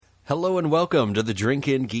Hello and welcome to the Drink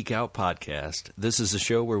In Geek Out podcast. This is a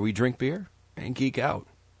show where we drink beer and geek out.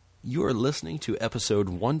 You are listening to episode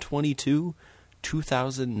 122,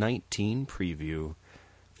 2019 preview,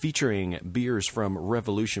 featuring beers from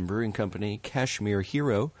Revolution Brewing Company, Kashmir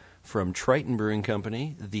Hero from Triton Brewing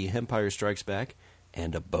Company, The Empire Strikes Back,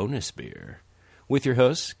 and a bonus beer. With your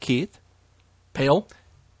hosts, Keith, Pale,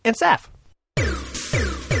 and Saf.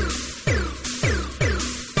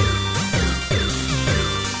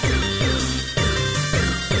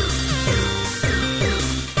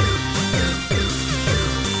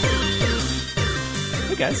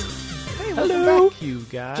 guys. Hey, hello. welcome back, you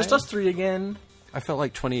guys. Just us three again. I felt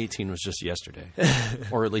like 2018 was just yesterday,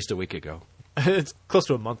 or at least a week ago. It's close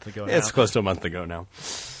to a month ago now. It's close to a month ago now.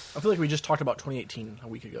 I feel like we just talked about 2018 a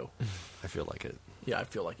week ago. I feel like it. Yeah, I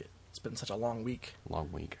feel like it. It's been such a long week.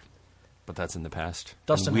 Long week. But that's in the past.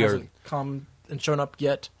 Dustin hasn't come and shown up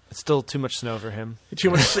yet. It's still too much snow for him. Too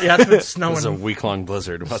much. Yeah, it's been snowing. This is a week-long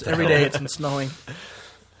blizzard. What the Every hell? day it's been snowing.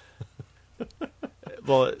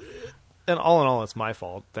 Well, and all in all, it's my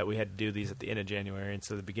fault that we had to do these at the end of January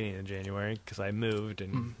instead of the beginning of January because I moved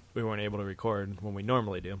and we weren't able to record when we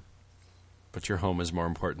normally do. But your home is more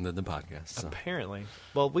important than the podcast. So. Apparently.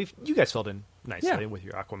 Well, you guys filled in nicely with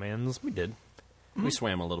your Aquamans. We did. Mm-hmm. We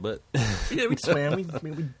swam a little bit. Yeah, we swam.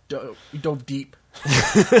 We dove deep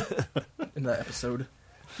in that episode.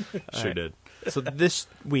 Sure right. did. So this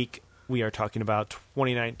week we are talking about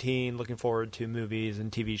 2019, looking forward to movies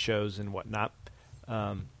and TV shows and whatnot.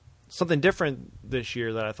 Something different this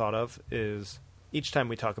year that I thought of is each time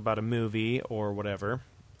we talk about a movie or whatever,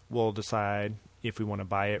 we'll decide if we want to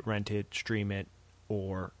buy it, rent it, stream it,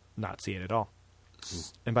 or not see it at all.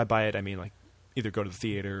 And by buy it, I mean like either go to the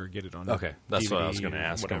theater or get it on Okay, that's DVD what I was going to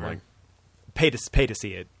ask. whatever. I'm like, pay to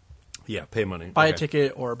see it. yeah, pay money. Buy Okay. a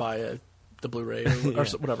ticket or buy the Blu-ray or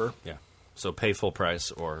whatever. Yeah. So pay full price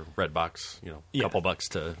or Redbox, couple bucks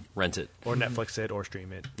to rent it. Or Netflix it or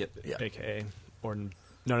stream it. Yep. Yeah. AKA, or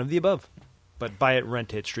none of the above. But buy it,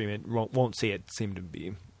 rent it, stream it, won't see it seem to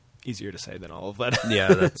be easier to say than all of that.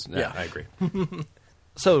 Yeah, Yeah. I agree.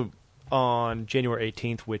 So, on January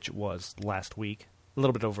 18th, which was last week, a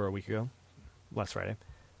little bit over a week ago, last Friday,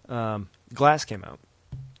 Glass came out.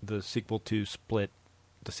 The sequel to Split,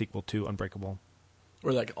 the sequel to Unbreakable.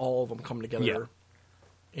 Where like all of them come together.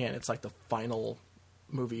 Yeah. And it's like the final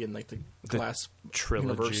movie in like the Glass trilogy.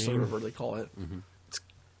 universe or whatever they call it. Mm-hmm.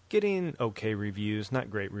 Getting okay reviews, not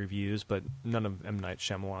great reviews, but none of M. Night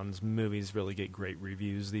Shyamalan's movies really get great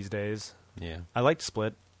reviews these days. Yeah. I liked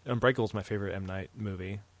Split. Unbreakable is my favorite M. Night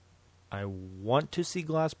movie. I want to see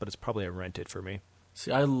Glass, but it's probably a rent it for me.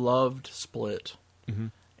 See, I loved Split. Mm-hmm.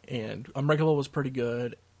 And Unbreakable was pretty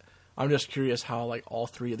good. I'm just curious how like all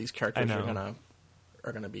three of these characters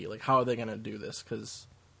are gonna be. Like, how are they gonna do this? Because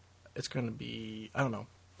it's gonna be, I don't know.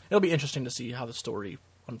 It'll be interesting to see how the story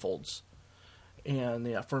unfolds. And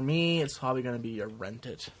yeah, for me, it's probably gonna be a rent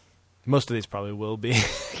it. Most of these probably will be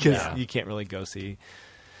because Yeah. you can't really go see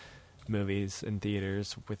movies in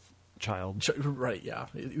theaters with child. Right? Yeah,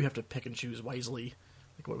 you have to pick and choose wisely,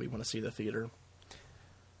 like what we want to see in the theater.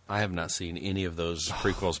 I have not seen any of those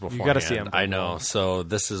prequels before. You gotta see them I know. before. So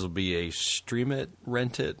this will be a stream it,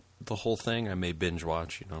 rent it, the whole thing. I may binge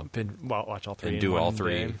watch, Watch all three and in do one all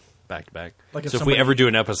three day. back to back. Like if so if we somebody- ever do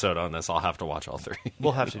an episode on this, I'll have to watch all three.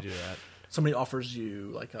 We'll have to do that. Somebody offers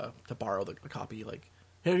you like to borrow the copy, like,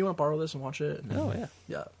 hey, do you want to borrow this and watch it? And Oh, yeah.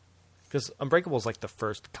 yeah. Because Unbreakable is like the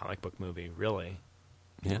first comic book movie, really.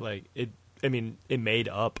 Yeah. Like it. I mean, it made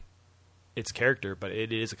up its character, but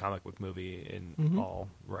it is a comic book movie in all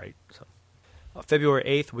right. So, February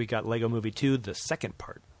 8th, we got Lego Movie 2, the second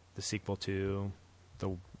part, the sequel to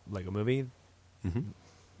the Lego Movie. Mm-hmm.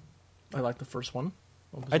 I like the first one.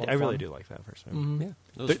 It was I a lot of really fun. do like that first one.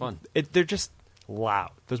 Yeah, it was fun. They're just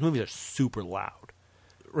loud. Those movies are super loud.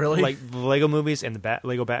 Really? Like the Lego movies and the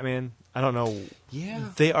Lego Batman. I don't know. Yeah.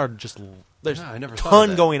 They are just. There's Yeah, I never a thought of ton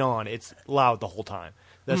that. going on. It's loud the whole time.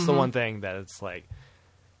 That's the one thing that it's like.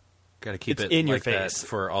 Got to keep It's it in your like that face.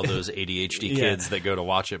 for all those ADHD Yeah. kids that go to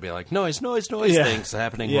watch it. Be like, noise, Yeah. things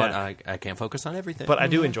happening. Yeah. What? I can't focus on everything. But I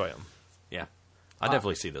do enjoy them. yeah, I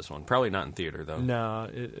definitely see this one. Probably not in theater though. No,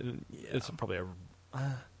 it's probably a.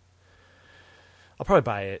 I'll probably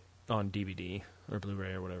buy it on DVD or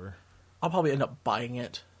Blu-ray or whatever. I'll probably end up buying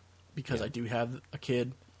it because I do have a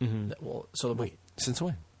kid that will. So Wait, since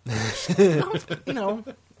when?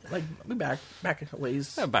 like we back a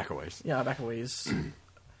ways. Back a ways. Yeah, back a ways.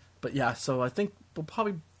 But yeah, so I think we'll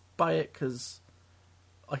probably buy it because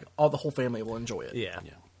like the whole family will enjoy it. Yeah.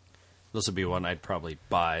 Yeah. This would be one I'd probably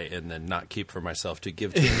buy and then not keep for myself to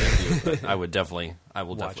give to a nephew. But I will definitely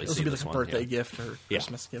This see will be this like a one. birthday yeah. gift or Yeah.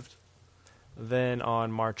 Christmas gift. Then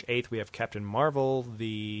on March 8th, we have Captain Marvel,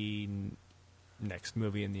 the next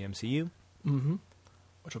movie in the MCU. Mm-hmm.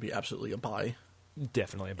 Which will be absolutely a buy.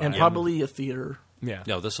 Definitely a buy. And probably a theater. Yeah.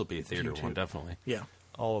 No, this will be a theater one, definitely. Yeah.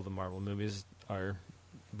 All of the Marvel movies are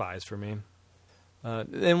buys for me.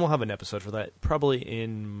 And we'll have an episode for that probably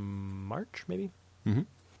in March, maybe? Mm-hmm.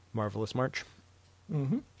 Marvelous March.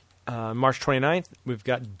 Mm-hmm. March 29th, we've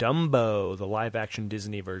got Dumbo, the live-action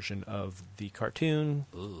Disney version of the cartoon.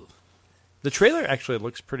 Ugh. The trailer actually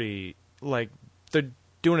looks pretty, like, they're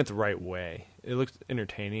doing it the right way. It looks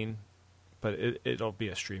entertaining, but it'll be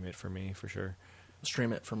a stream it for me, for sure.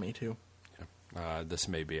 Stream it for me, too. This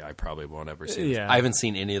may be, I probably won't ever see this. Yeah. I haven't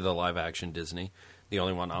seen any of the live-action Disney. The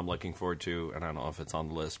only one I'm looking forward to, and I don't know if it's on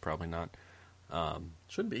the list, probably not,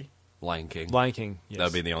 Should be. Lion King. Lion King, yes.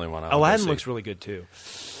 That'd be the only one I'll Aladdin see. looks really good, too.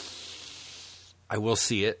 I will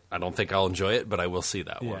see it. I don't think I'll enjoy it, but I will see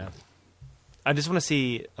that one. I just want to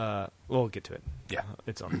see, we'll get to it. Yeah.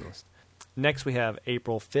 It's on the list. Next, we have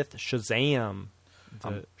April 5th, Shazam.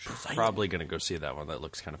 I'm probably going to go see that one. That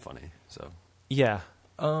looks kind of funny. So Yeah.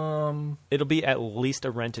 It'll be at least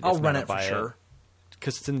a rented. I'll if rent not it for buy sure.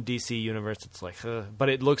 Because it's in the DC universe, it's like, but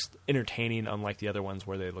it looks entertaining, unlike the other ones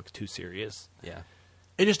where they look too serious. yeah.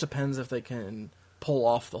 It just depends if they can pull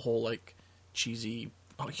off the whole, like, cheesy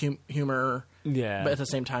humor. Yeah. But at the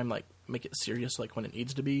same time, like, make it serious, like, when it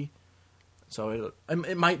needs to be. So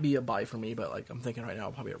it might be a buy for me, but, like, I'm thinking right now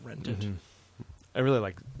I'll probably rent it. Mm-hmm. I really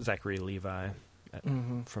like Zachary Levi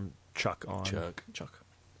from Chuck on. Chuck.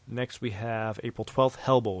 Next, we have April 12th,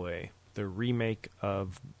 Hellboy, the remake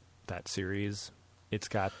of that series. It's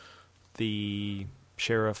got the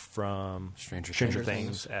sheriff from Stranger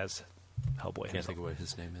Things as Hellboy. Can't think of what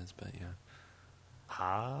his name is, but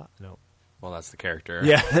yeah. No. Well, that's the character.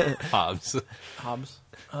 Yeah. Hobbs.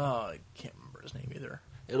 I can't remember his name either.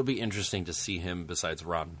 It'll be interesting to see him besides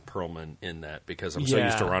Ron Perlman in that, because I'm so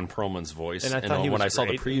used to Ron Perlman's voice. And I thought he was when I saw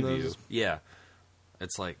the great in preview, those. yeah,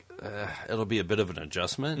 it's like it'll be a bit of an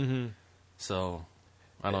adjustment. Mm-hmm. So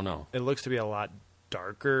I don't know. It looks to be a lot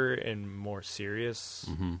darker and more serious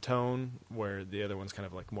tone, where the other one's kind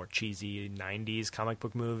of like more cheesy 90s comic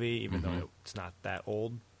book movie, even though it's not that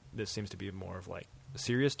old. This seems to be more of like a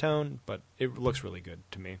serious tone, but it looks really good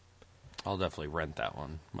to me. I'll definitely rent that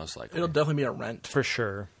one, most likely. It'll definitely be a rent. For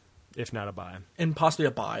sure, if not a buy. And possibly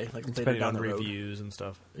a buy, like later Depending down on the road. reviews and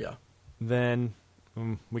stuff. Yeah. Then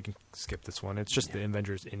we can skip this one. It's just the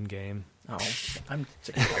Avengers Endgame. Oh, I'm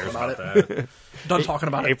sick of talking about it. Done talking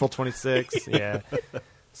about it. April 26th. Yeah.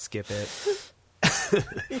 Skip it.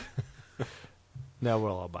 No,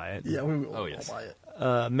 we'll all buy it. Yeah, we will Oh, yes. all buy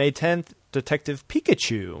it. May 10th, Detective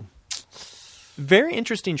Pikachu. Very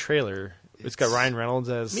interesting trailer. It's got Ryan Reynolds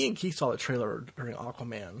as... Me and Keith saw the trailer during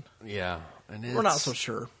Aquaman. Yeah, and We're not so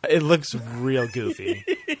sure. It looks real goofy.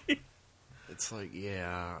 It's like,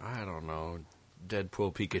 yeah, I don't know.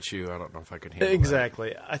 Deadpool Pikachu. I don't know if I could handle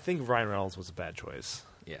Exactly. I think Ryan Reynolds was a bad choice.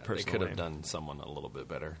 that. Yeah, they personally. could have done someone a little bit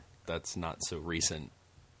better. That's not so recent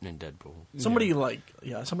in Deadpool. Somebody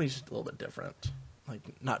somebody's a little bit different. Like,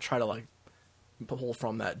 not try to like pull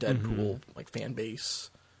from that Deadpool like fan base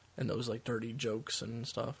and those like dirty jokes and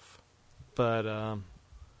stuff. But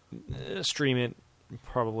stream it,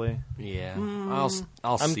 probably. Yeah, I'll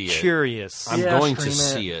I'm see it. curious. I'm Yeah, going to stream it.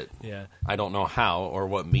 see it. Yeah. I don't know how or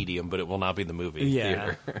what medium, but it will not be the movie Yeah.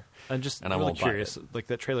 theater. I'm just And I really won't buy curious. Like,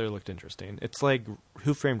 that trailer looked interesting. It's like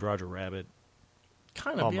Who Framed Roger Rabbit,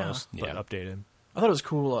 Kind of, almost, but Yeah. updated. I thought it was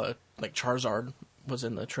cool. Like Charizard was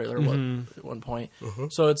in the trailer at one point.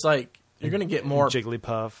 So it's like you're gonna get more.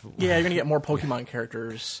 Jigglypuff. Yeah, you're gonna get more Pokemon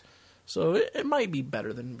characters. So it might be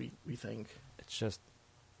better than we think. It's just,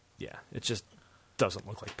 it just doesn't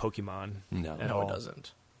look like Pokemon. No. at No, all. it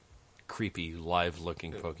doesn't. Creepy,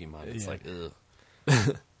 live-looking Pokemon. It's Yeah. like,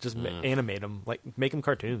 ugh. Just animate them, like make them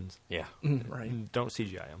cartoons. Yeah. Right. Don't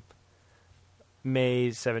CGI them. May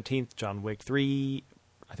 17th, John Wick 3.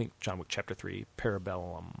 I think John Wick Chapter 3,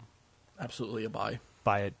 Parabellum. Absolutely a buy.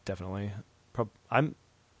 Buy it, definitely. I'm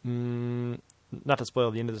not to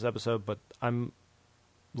spoil the end of this episode, but I'm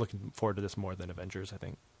looking forward to this more than Avengers, I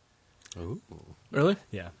think. Ooh. Really?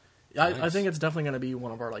 Yeah. I Nice. think it's definitely going to be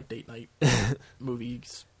one of our like date night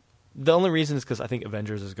movies. The only reason is because I think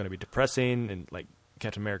Avengers is going to be depressing and like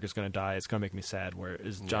Captain America is going to die. It's going to make me sad,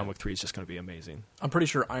 whereas John Yeah. Wick 3 is just going to be amazing. I'm pretty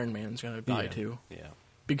sure Iron Man's going to die Yeah. too, Yeah.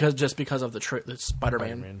 because of the Spider-Man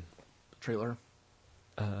Spider-Man. trailer.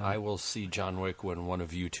 I will see John Wick when one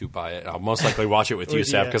of you two buy it. I'll most likely watch it with you, With-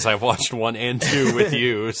 Seth, yeah. because I've watched 1 and 2 with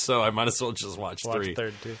you, so I might as well just watch Watch 3.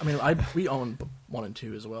 third too. I mean, we own 1 and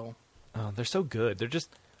 2 as well. Oh, they're so good. They're just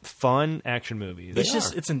fun action movies.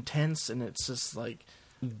 It's intense, and it's just like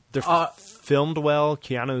They're filmed well.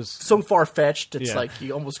 Keanu's so far-fetched, it's like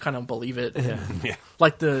you almost kind of believe it. Yeah.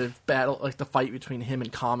 Like the battle, like the fight between him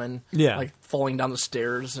and Common. Yeah. Like falling down the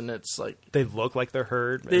stairs, and it's like... They look like they're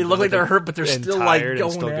hurt. They look like they're hurt, but they're still like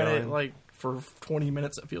going at it going. like for 20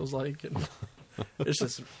 minutes, it feels like. And it's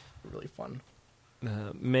just really fun.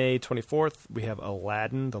 May 24th, we have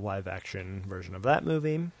Aladdin, the live-action version of that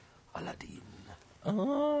movie. Aladdin.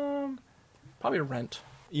 Probably Rent.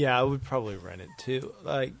 Yeah, I would probably rent it too.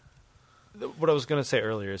 Like, what I was going to say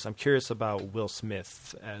earlier is I'm curious about Will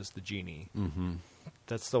Smith as the genie. Mm-hmm.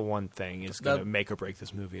 That's the one thing is going to make or break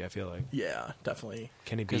this movie, I feel like. Yeah, definitely.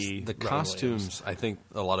 Can he be the Robin costumes, Williams? I think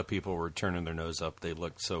a lot of people were turning their nose up. They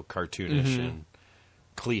looked so cartoonish and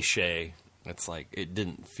cliche. It's like, it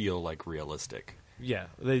didn't feel like realistic. Yeah,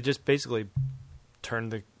 they just basically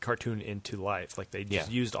turned the cartoon into life. Like, they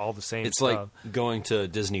just used all the same It's stuff. like going to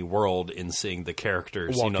Disney World and seeing the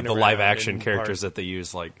characters, Walking the around live-action in characters park. that they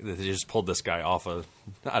use. Like, they just pulled this guy out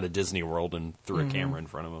of Disney World and threw a camera in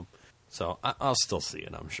front of him. So I'll still see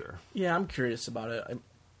it, I'm sure. Yeah, I'm curious about it.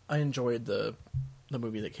 I enjoyed the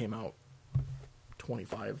movie that came out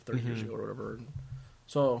 25, 30 years ago or whatever.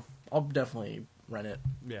 So I'll definitely rent it.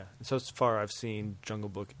 Yeah. So far, I've seen Jungle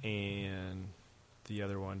Book and the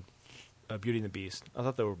other one, Beauty and the Beast. I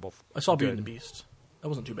thought they were both I saw Beauty good. and the Beast. That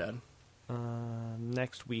wasn't too bad.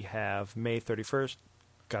 Next, we have May 31st,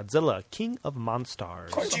 Godzilla, King of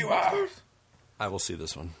Monsters. I will see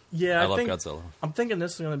this one. Yeah, I love think, Godzilla. I'm thinking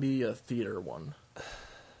this is going to be a theater one.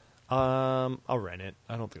 I'll rent it.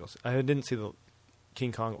 I don't think I didn't see the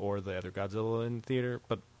King Kong or the other Godzilla in theater,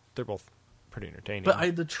 but they're both pretty entertaining. But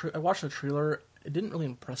I watched the trailer. It didn't really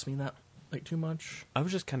impress me that too much. I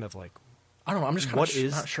was just kind of like, I don't know. I'm just kind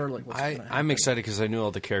of not sure like what's going to happen. I'm excited because I knew all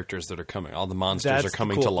the characters that are coming. All the monsters That's are the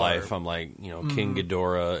coming cool to life. part. I'm like, King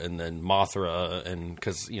Ghidorah and then Mothra, and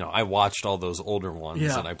because I watched all those older ones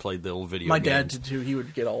and I played the old video. My games. dad did too. He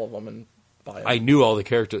would get all of them and buy them. I knew all the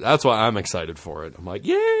characters. That's why I'm excited for it. I'm like,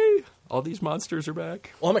 yay! All these monsters are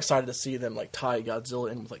back. Well, I'm excited to see them like tie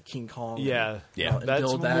Godzilla in with like King Kong. yeah. And That's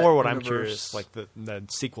build more what I'm universe. curious. Like the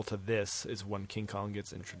sequel to this is when King Kong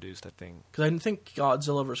gets introduced, I think. Because I think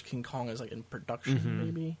Godzilla vs. King Kong is like in production,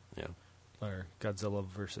 maybe. Yeah. Or Godzilla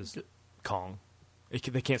versus Kong. They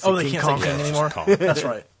can't say Oh, they King can't Kong. say King anymore. Kong. That's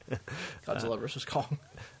right. Godzilla vs. Kong.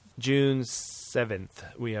 June 7th,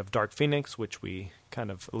 we have Dark Phoenix, which we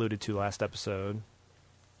kind of alluded to last episode.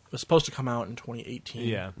 It was supposed to come out in 2018.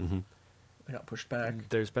 Yeah. It got pushed back.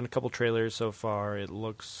 There's been a couple trailers so far. It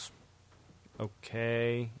looks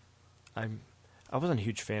okay. I wasn't a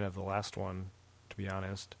huge fan of the last one, to be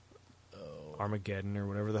honest. Armageddon or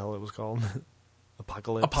whatever the hell it was called.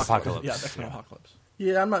 Apocalypse. Apocalypse. Yeah, that's Apocalypse.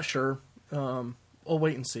 Yeah, I'm not sure. We'll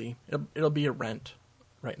wait and see. It'll be a rent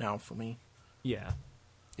right now for me. Yeah.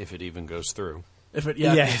 If it even goes through. If it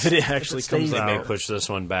if it actually comes stays out. They may push this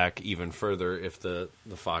one back even further if the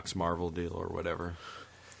Fox Marvel deal or whatever.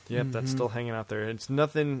 Yep, that's still hanging out there. It's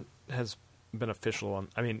nothing has been official on.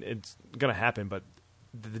 I mean, it's gonna happen, but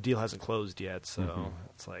the deal hasn't closed yet. So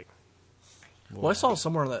it's like. Well, I saw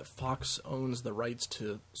somewhere that Fox owns the rights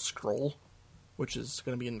to Skrull, which is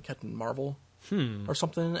going to be in Captain Marvel or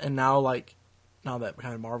something. And now that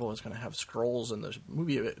kind of Marvel is going to have Skrulls in the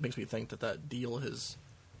movie, it makes me think that deal has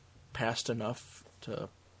passed enough to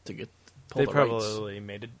get pull They the probably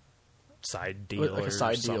made a side deal like or a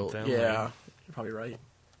side deal. something. Yeah, you're probably right.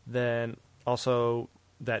 Then also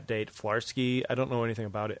that date, Flarsky. I don't know anything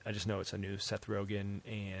about it. I just know it's a new Seth Rogen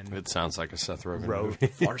and It sounds like a Seth Rogen movie.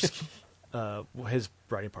 Flarsky. his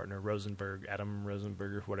writing partner Adam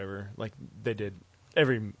Rosenberg or whatever. Like they did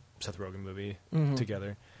every Seth Rogen movie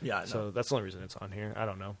together. Yeah, I know. So that's the only reason it's on here. I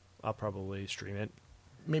don't know. I'll probably stream it.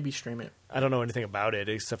 Maybe stream it. I don't know anything about it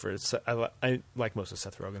except for I like most of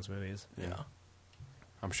Seth Rogen's movies. Yeah.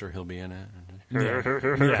 I'm sure he'll be in it. Yeah,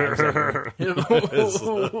 exactly.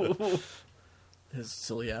 His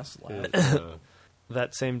silly ass laugh.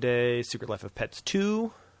 That same day, Secret Life of Pets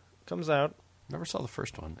 2 comes out. Never saw the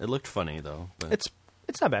first one. It looked funny though. But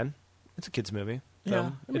It's not bad. It's a kids movie. Yeah,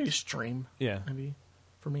 So maybe stream. yeah. Maybe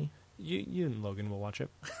for me. You and Logan will watch it.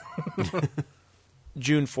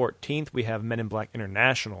 June 14th, we have Men in Black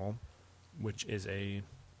International, which is a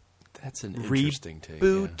that's an interesting take.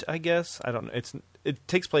 reboot, I guess. I don't know. It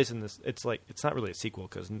takes place in this. It's not really a sequel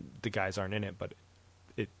because the guys aren't in it, but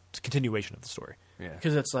it's a continuation of the story. Yeah.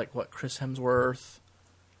 Because it's like what Chris Hemsworth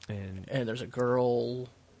And and there's a girl.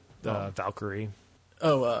 Valkyrie.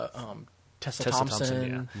 Tessa Tessa Thompson. Thompson,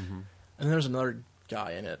 yeah. And then there's another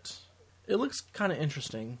guy in it. It looks kind of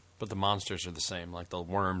interesting. But the monsters are the same. Like the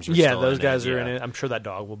worms are Yeah, still those in guys it. are in it. I'm sure that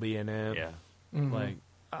dog will be in it. Yeah. Like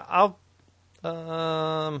I'll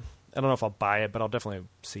I don't know if I'll buy it, but I'll definitely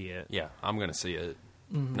see it. Yeah, I'm going to see it.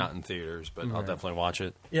 Not in theaters, but I'll definitely watch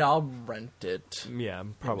it. Yeah, I'll rent it. Yeah,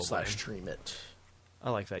 probably. / stream it. I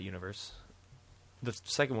like that universe. The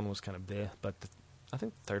second one was kind of bleh, but I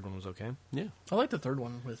think the third one was okay. Yeah. I like the third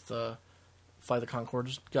one with Fly the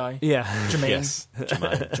Conchords guy. Yeah. Jermaine. Yes.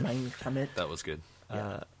 Jermaine Clement. That was good.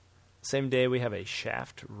 Same day, we have a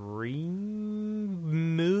Shaft reboot.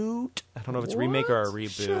 I don't know if it's a remake or a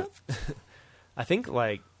reboot. I think,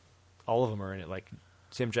 like, all of them are in it. Like,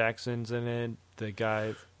 Sam Jackson's in it,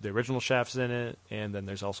 the original Shaft's in it, and then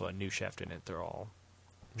there's also a new Shaft in it. They're all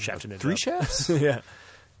shafting it 3 up. Shafts? Yeah.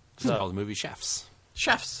 It's called the movie Shafts.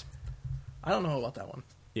 Chefs. I don't know about that one.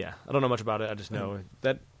 Yeah. I don't know much about it. I just know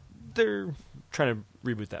that they're trying to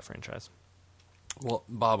reboot that franchise. Well,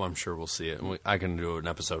 Bob, I'm sure we'll see it. I can do an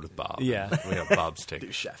episode with Bob. Yeah. We have Bob's take.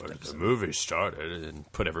 Do Shaft But episode. the movie started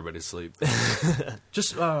and put everybody to sleep.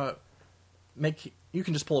 Just you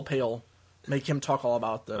can just pull a pail, make him talk all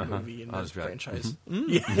about the movie and I'll the just be like, franchise.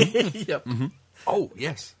 Yep. Oh,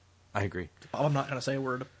 yes. I agree. I'm not gonna say a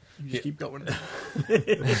word. You just keep going.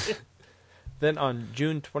 Then on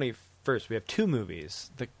June 21st, we have 2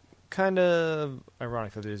 movies. The kind of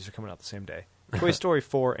ironic that these are coming out the same day. Toy Story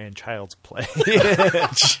 4 and Child's Play.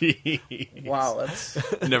 Jeez. Wow, that's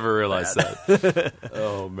Never realized that.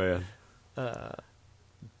 Oh, man.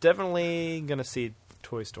 Definitely going to see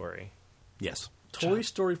Toy Story. Yes. Toy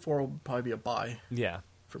Story 4 will probably be a buy Yeah.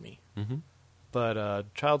 for me.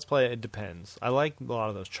 But Child's Play, it depends. I like a lot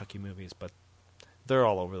of those Chucky movies, but they're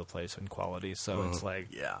all over the place in quality, so it's like,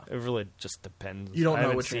 Yeah. it really just depends. You don't I know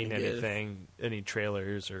haven't what you're seen gonna get. anything, any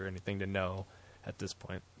trailers or anything to know at this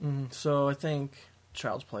point. So I think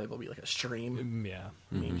Child's Play will be like a stream. Yeah.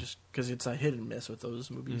 I mean, just because it's a hit and miss with those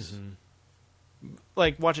movies.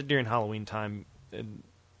 Like, watch it during Halloween time, and,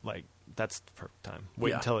 like, that's the perfect time. Wait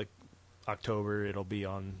Yeah. until, like, October, it'll be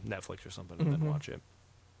on Netflix or something, and then watch it.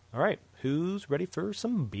 All right, who's ready for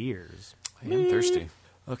some beers? I am thirsty.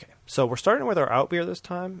 Okay, so we're starting with our out beer this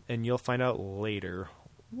time, and you'll find out later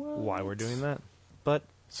why we're doing that. But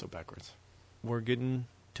So backwards. we're getting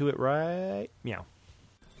to it right meow.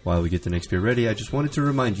 While we get the next beer ready, I just wanted to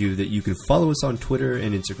remind you that you can follow us on Twitter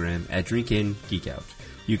and Instagram at DrinkInGeekOut.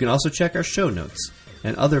 You can also check our show notes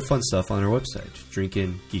and other fun stuff on our website,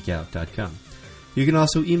 drinkingeekout.com. You can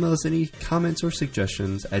also email us any comments or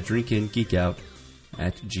suggestions at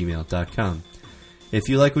drinkingeekout@gmail.com. If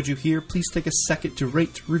you like what you hear, please take a second to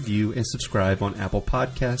rate, review, and subscribe on Apple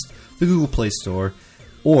Podcasts, the Google Play Store,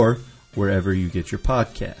 or wherever you get your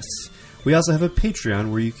podcasts. We also have a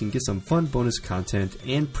Patreon where you can get some fun bonus content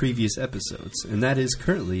and previous episodes, and that is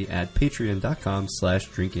currently at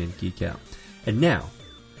patreon.com/drinkingeekout. And now,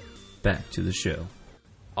 back to the show.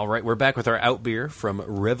 All right, we're back with our out beer from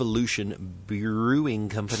Revolution Brewing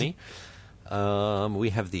Company. We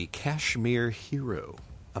have the Cashmere Hero.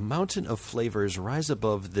 A mountain of flavors rise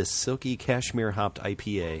above this silky cashmere hopped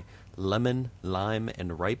IPA, lemon, lime,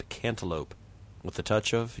 and ripe cantaloupe, with a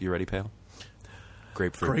touch of, you ready, pal?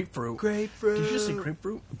 Grapefruit. Grapefruit. Did you just say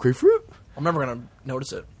grapefruit? Grapefruit? I'm never going to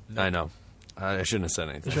notice it. I know. I shouldn't have said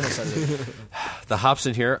I anything. shouldn't have said it. The hops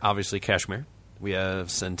in here, obviously cashmere. We have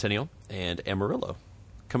Centennial and Amarillo,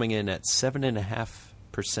 coming in at 7.5%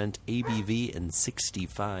 ABV and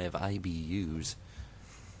 65 IBUs.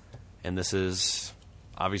 And this is,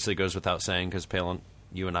 obviously goes without saying, because Palin,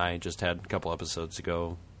 you and I just had a couple episodes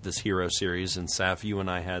ago, this Hero series, and Saf, you and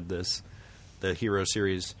I had the Hero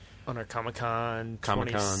series. On our Comic-Con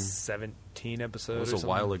 2017 episode. It was or a something.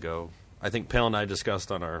 while ago. I think Palin and I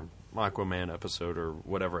discussed on our Aquaman episode, or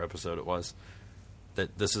whatever episode it was,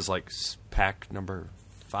 that this is like pack number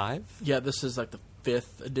 5. Yeah, this is like the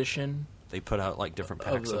 5th edition. They put out like different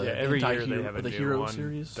Of packs the- of Yeah, it. every year Anti-hero- they have a the new Hero one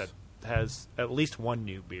series? that has at least one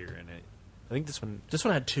new beer in it. I think this one. This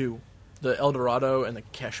one had 2. The El Dorado and the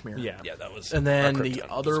Cashmere. Yeah, Yeah, that was. And then our the Krypton.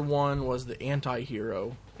 other one was the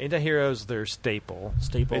Anti-Hero. Anti-Hero's their staple.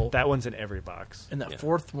 That one's in every box. And that Yeah.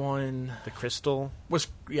 4th one The Crystal. was,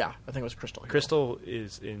 I think it was Crystal Hero. Crystal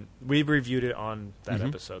is in. We reviewed it on that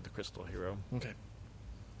episode, the Crystal Hero. Okay.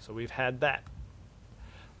 So we've had that.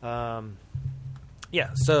 Yeah.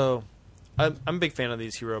 So I'm a big fan of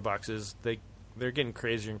these hero boxes. They're getting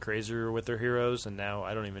crazier and crazier with their heroes, and now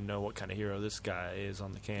I don't even know what kind of hero this guy is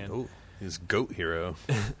on the can. Oh, his goat hero.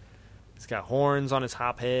 He's got horns on his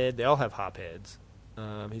hop head. They all have hop heads.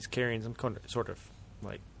 He's carrying some sort of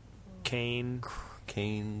like cane.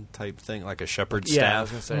 Cane type thing, like a shepherd's Yeah, I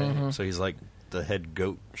staff. was gonna say. Mhm. So he's like the head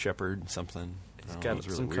goat shepherd, something. He's I don't know, got it was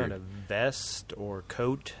really some weird. kind of vest or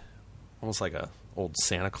coat. Almost like a old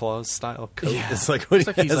Santa Claus style coat. Yeah. It's like what It's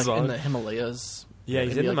like he he's has like on. in the Himalayas. Yeah,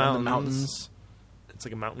 he's Maybe in the like mountains. It's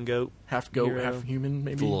like a mountain goat. Half goat, hero. half human,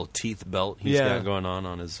 maybe. The little teeth belt he's got going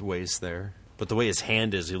on his waist there. But the way his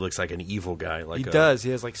hand is, he looks like an evil guy. Like he does. He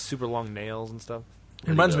has like super long nails and stuff. It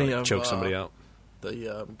reminds me of choke somebody out.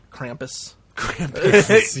 The Krampus.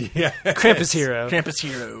 Yeah, Krampus hero. Krampus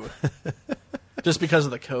hero. Just because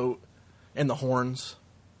of the coat and the horns.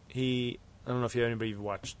 I don't know if anybody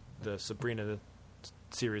watched the Sabrina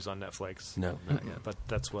series on Netflix. No, not yet. But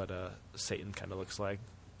that's what Satan kind of looks like.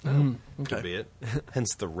 Okay. Could be it.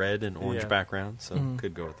 Hence the red and orange background, so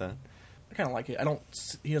could go with that. I kind of like it.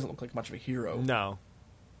 He doesn't look like much of a hero. No.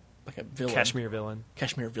 Like a villain. Kashmir villain.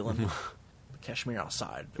 Kashmir villain. Kashmir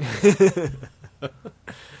outside.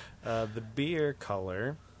 The beer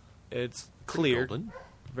color, it's clear. Golden.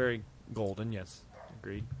 Very golden, yes.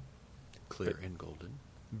 Agreed. Clear and golden.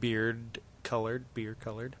 Beer colored.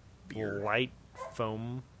 Beer. Light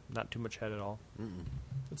foam, not too much head at all.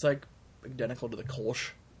 It's like identical to the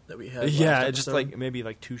Kolsch that we had. Yeah, last just episode. like maybe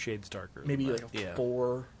like 2 shades darker. maybe than like that. a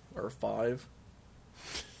 4 or 5.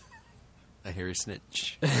 A hairy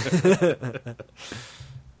snitch. I'm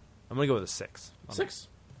gonna go with a 6. 6.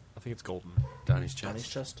 I think it's golden. Donnie's chest. Johnny's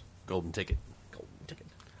chest. Golden ticket. Golden ticket.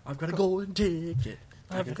 I've got a golden ticket.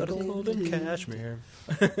 I've got a golden cashmere.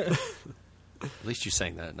 At least you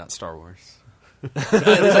sang that, not Star Wars. At least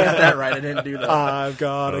I got that right. I didn't do that. I've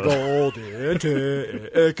got a golden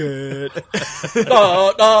ticket.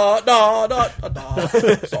 Da, da, da, da, da, da.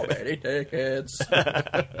 So many tickets.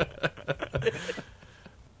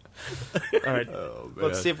 All right,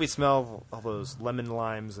 let's see if we smell all those lemon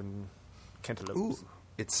limes and cantaloupes. Ooh,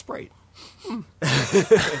 it's Sprite.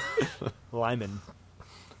 Lyman.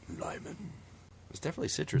 It's definitely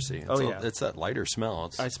citrusy. It's that lighter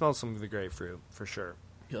smell. I smell some of the grapefruit for sure.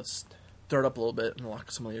 Just stir it up a little bit and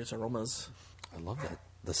lock some of these aromas. I love that.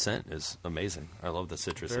 The scent is amazing. I love the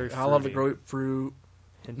citrus. Very I love the fruity. grapefruit,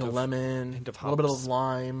 the lemon, hint of a little bit hops. of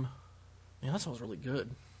lime. Yeah, that smells really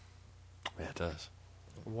good. Yeah, it does.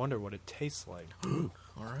 I wonder what it tastes like. All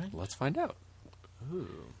right. Let's find out. Ooh.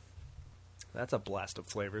 That's a blast of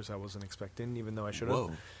flavors I wasn't expecting, even though I should have.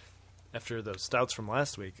 Whoa. After the stouts from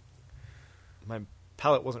last week, my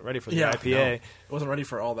palate wasn't ready for the Yeah, IPA. no. I wasn't ready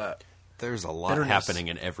for all that. There's a lot Bitterness. happening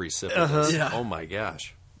in every sip of this. Yeah. Oh my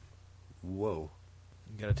gosh. Whoa.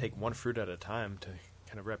 You got to take one fruit at a time to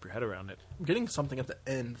kind of wrap your head around it. I'm getting something at the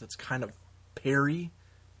end that's kind of peary.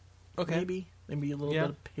 Okay. Maybe a little Yeah. bit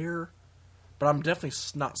of pear. But I'm definitely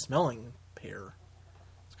not smelling pear.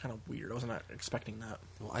 It's kind of weird. I wasn't expecting that.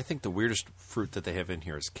 Well, I think the weirdest fruit that they have in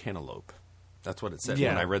here is cantaloupe. That's what it said. Yeah.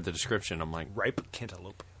 When I read the description, I'm like, Ripe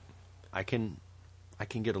cantaloupe. I can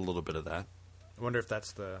get a little bit of that. I wonder if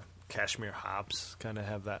that's the Kashmir hops kind of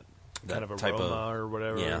have that That kind of type aroma of- or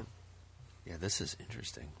whatever. Yeah. Yeah, this is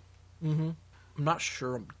interesting. I'm not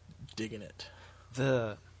sure I'm digging it.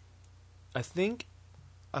 I think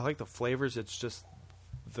I like the flavors. It's just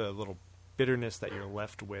the little bitterness that you're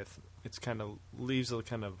left with. It's kind of leaves a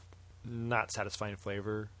kind of not satisfying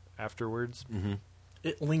flavor afterwards. Mm-hmm.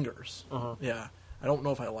 It lingers. Yeah. I don't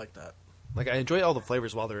know if I like that. Like I enjoy all the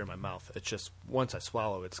flavors while they're in my mouth. It's just once I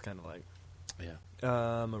swallow, it's kind of like Yeah.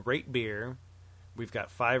 rate beer. We've got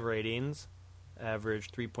 5 ratings,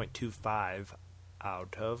 average 3.25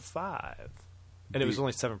 out of 5, and it was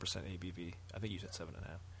only 7% ABV. I think you said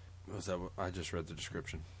 7.5. Was that what, I just read the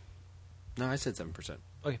description. No, I said 7%.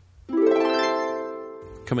 Okay.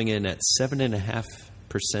 Coming in at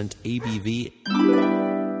 7.5% ABV.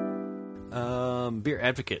 Beer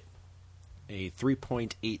Advocate, a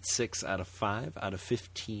 3.86 out of 5 out of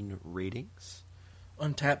 15 ratings.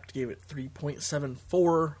 Untapped gave it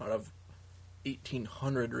 3.74 out of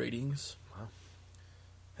 1,800 ratings. Wow.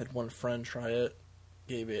 Had one friend try it,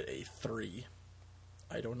 gave it a 3.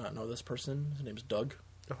 I do not know this person. His name's Doug.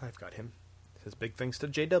 Oh, I've got him. Says big thanks to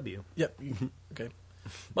JW. Yep. Okay.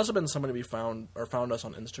 Must have been somebody we found us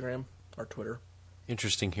on Instagram or Twitter.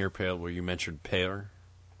 Interesting here, Pale, where you mentioned pear.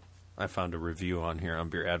 I found a review on here on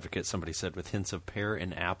Beer Advocate. Somebody said with hints of pear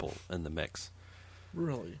and apple in the mix.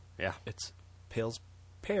 Really? Yeah. It's Pale's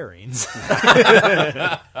pairings.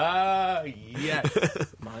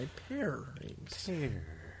 Yes. My pairings.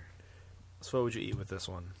 So what would you eat with this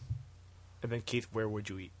one? And then Keith, where would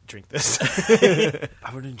you drink this?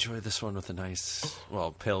 I would enjoy this one with a nice,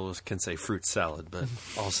 well, Pale can say fruit salad, but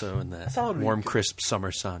also in the Salad would be warm, good. crisp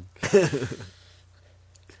summer sun.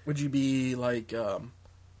 Would you be like, I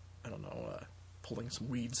don't know, pulling some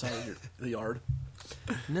weeds out of the yard?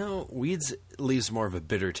 No, weeds leaves more of a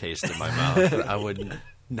bitter taste in my mouth. I would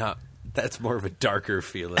not. That's more of a darker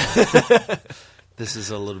feeling. This is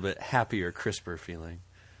a little bit happier, crisper feeling,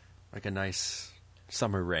 like a nice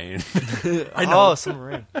summer rain. I know. Oh, summer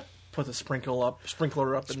rain. put the sprinkler up in the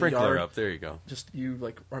yard. Sprinkler up. There you go. Just you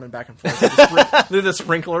like running back and forth with the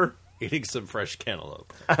sprinkler. Eating some fresh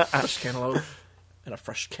cantaloupe. Fresh cantaloupe and a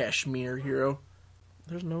fresh cashmere hero.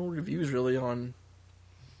 There's no reviews really on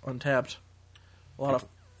Untappd. A lot of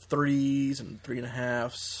 3s and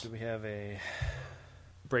 3.5s. Do we have a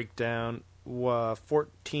breakdown?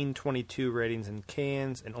 1422 ratings in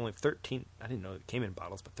cans and only 13. I didn't know it came in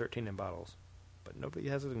bottles, but 13 in bottles. But nobody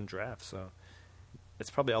has it in draft, so it's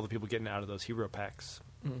probably all the people getting out of those hero packs.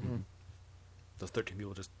 Mm-hmm. Those 13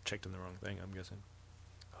 people just checked in the wrong thing, I'm guessing.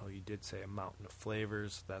 Oh, you did say a mountain of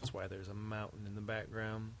flavors. That's why there's a mountain in the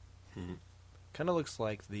background. Mm-hmm. Kind of looks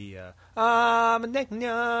like the mountain in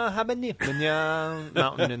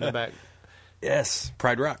the back. Yes,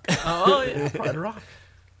 Pride Rock. Oh, yeah, Pride Rock.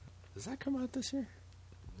 Does that come out this year?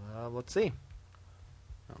 Let's see.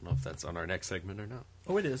 I don't know if that's on our next segment or not.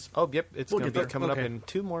 Oh, it is. Oh, yep. It's going to be there. coming up Okay. in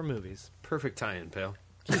 2 more movies. Perfect tie-in, pal.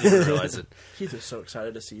 You didn't realize it. Keith is so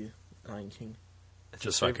excited to see Lion King.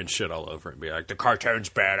 Just so I can shit all over it and be like, the cartoon's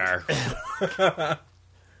better.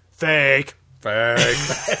 Fake.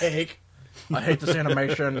 Fake. I hate this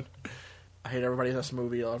animation. I hate everybody in this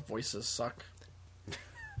movie. Our voices suck.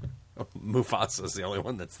 Mufasa's the only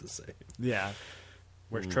one that's the same. Yeah.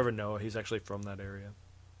 Where's Trevor Noah? He's actually from that area.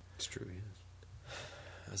 It's true, he is.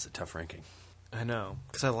 That's a tough ranking. I know.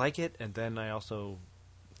 Because I like it, and then I also...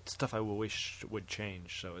 Stuff I wish would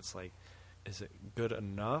change. So it's like, is it good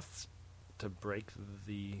enough to break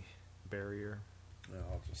the barrier? No,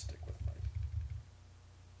 I'll just stick with mine.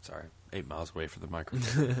 Sorry, 8 miles away from the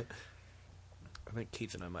microphone. I think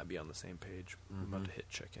Keith and I might be on the same page. I'm about to hit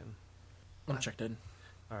check in. I'm checked in.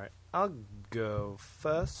 All right, I'll go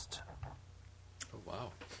first. Oh,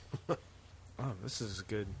 wow. Oh, this is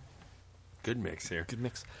good. Good mix here. Good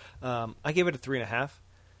mix. I gave it a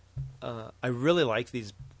 3.5. I really like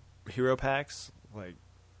these hero packs. Like,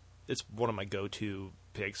 it's one of my go-to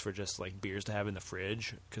picks for just like beers to have in the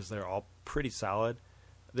fridge because they're all pretty solid.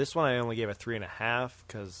 This one I only gave a 3.5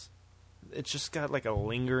 because it's just got like a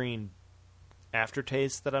lingering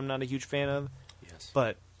aftertaste that I'm not a huge fan of. Yes.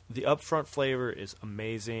 But the upfront flavor is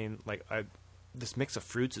amazing. Like this mix of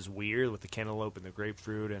fruits is weird with the cantaloupe and the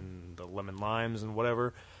grapefruit and the lemon limes and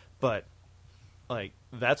whatever. But like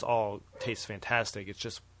that's all tastes fantastic. It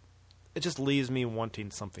just leaves me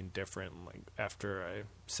wanting something different. Like after I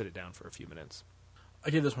sit it down for a few minutes. I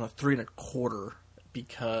gave this one a 3.25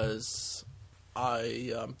 because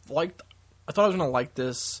I thought I was gonna like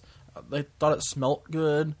this. I thought it smelt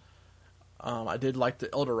good. I did like the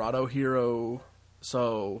El Dorado hero,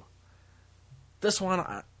 so this one,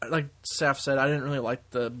 like Saf said, I didn't really like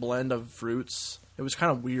the blend of fruits. It was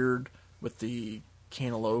kind of weird with the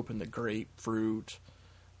cantaloupe and the grapefruit.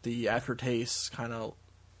 The aftertaste kind of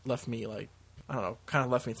left me like, I don't know, kind of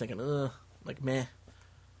left me thinking, like meh.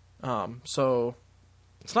 So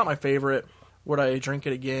it's not my favorite. Would I drink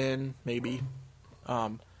it again? Maybe.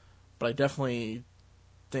 But I definitely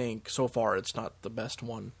think so far it's not the best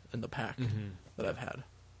one in the pack that I've had.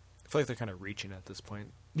 I feel like they're kind of reaching at this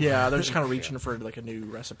point. Yeah, they're just kind of reaching for like a new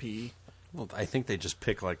recipe. Well, I think they just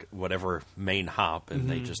pick like whatever main hop and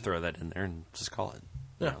they just throw that in there and just call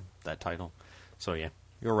it that title. So yeah,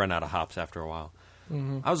 you'll run out of hops after a while.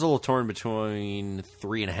 I was a little torn between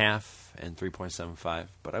 3.5 and 3.75,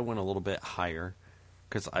 but I went a little bit higher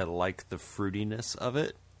because I like the fruitiness of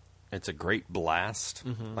it. It's a great blast.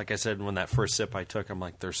 Like I said, when that first sip I took, I'm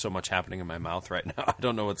like, there's so much happening in my mouth right now. I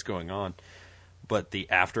don't know what's going on. But the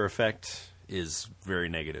after effect is very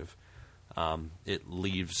negative. It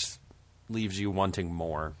leaves you wanting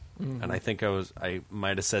more. And I think I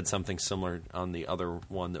might have said something similar on the other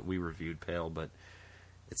one that we reviewed, Pale, but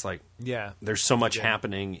it's like there's so much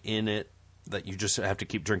happening in it that you just have to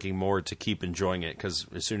keep drinking more to keep enjoying it, because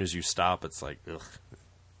as soon as you stop, it's like, ugh,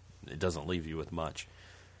 it doesn't leave you with much.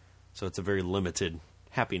 So it's a very limited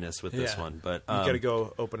happiness with this one. But you got to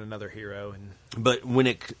go open another hero. But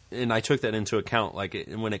I took that into account, like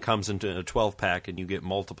when it comes into a 12-pack and you get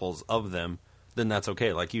multiples of them, then that's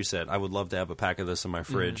okay. Like you said, I would love to have a pack of this in my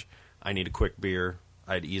fridge. I need a quick beer.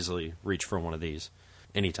 I'd easily reach for one of these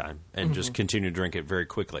anytime and just continue to drink it very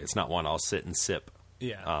quickly. It's not one I'll sit and sip.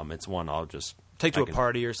 Yeah. It's one I'll just take to a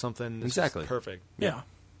party or something. It's exactly. Perfect. Yeah.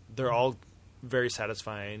 They're all very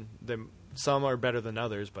satisfying. Some are better than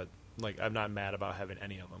others, but like I'm not mad about having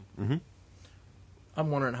any of them. I'm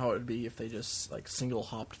wondering how it would be if they just like single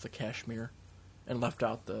hopped the Cashmere and left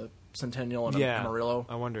out the Centennial and Amarillo.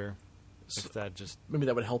 I wonder if that just maybe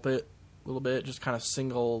that would help it a little bit. Just kind of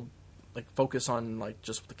single, like focus on like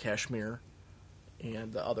just the Cashmere,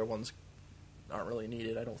 and the other ones aren't really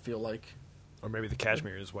needed. I don't feel like. Or maybe the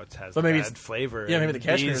Cashmere is what has but the maybe bad flavor. Yeah, maybe the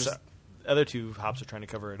Cashmere is other two hops are trying to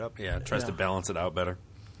cover it up. Yeah, it tries to balance it out better.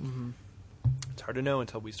 Mm-hmm. It's hard to know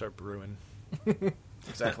until we start brewing.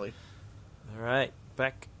 Exactly. All right,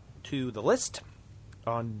 back to the list.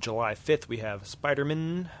 On July 5th, we have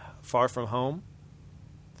Spider-Man Far From Home.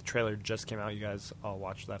 The trailer just came out. You guys all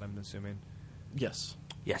watched that, I'm assuming. Yes.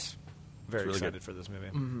 Yes. Very really excited good. for this movie.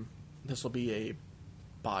 Mm-hmm. This will be a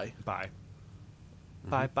buy. Bye. Mm-hmm.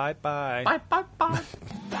 Bye, bye, bye. Bye, bye,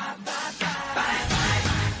 bye.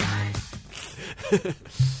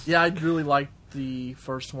 Yeah, I really liked the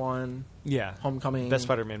first one, Yeah. Homecoming. Best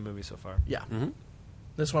Spider-Man movie so far. Yeah. Mm-hmm.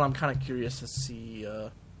 This one I'm kind of curious to see,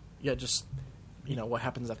 just, what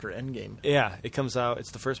happens after Endgame. Yeah, it comes out.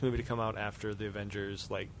 It's the first movie to come out after the Avengers,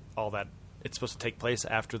 like, all that. It's supposed to take place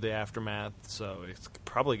after the aftermath, so it's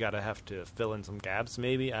probably got to have to fill in some gaps,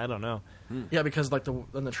 maybe. I don't know. Yeah, because, like,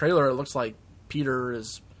 in the trailer, it looks like Peter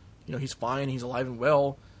is, he's fine, he's alive and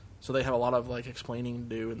well, so they have a lot of, like, explaining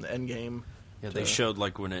to do in the Endgame. Yeah, they showed,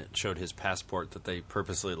 like, when it showed his passport, that they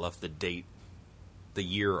purposely left the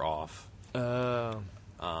year off.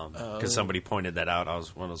 Because somebody pointed that out.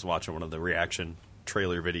 When I was watching one of the reaction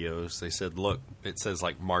trailer videos, they said, look, it says,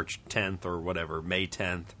 like, March 10th or whatever, May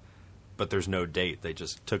 10th, but there's no date. They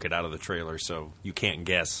just took it out of the trailer, so you can't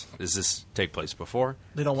guess. Does this take place before?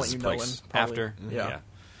 They don't Does want this you knowing. place Probably. After? Yeah.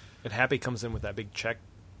 And Happy comes in with that big check,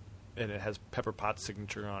 and it has Pepper Potts'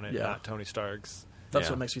 signature on it, Yeah. not Tony Stark's. That's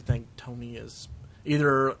what makes me think Tony is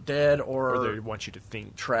either dead Or they want you to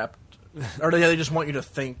think. trapped. Or they just want you to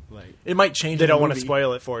think. Like, It might change they in the don't want to movie.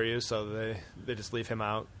 spoil it for you, so they just leave him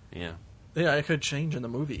out. Yeah. Yeah, it could change in the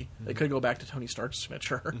movie. It could go back to Tony Stark's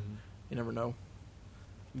signature. You never know.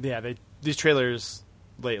 Yeah, these trailers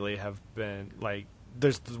lately have been, like,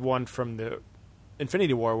 there's the one from the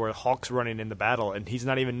Infinity War where Hulk's running in the battle, and he's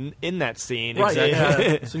not even in that scene. Right, Exactly.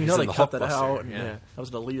 yeah. So He's they in the cut that Hulkbuster, out. And yeah. That was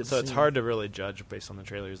a deleted So scene. it's hard to really judge based on the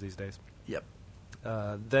trailers these days. Yep.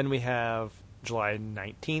 Then we have July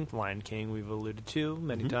 19th, Lion King, we've alluded to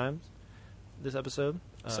many times this episode.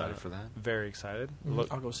 Excited for that. Very excited.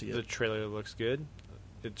 I'll go see it. The trailer looks good.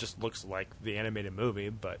 It just looks like the animated movie,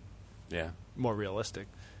 but Yeah. more realistic.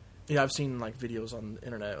 Yeah, I've seen like videos on the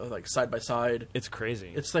internet of, like side by side. It's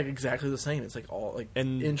crazy. It's like exactly the same. It's like all like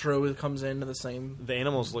And- intro comes into the same. The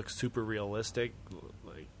animals look super realistic.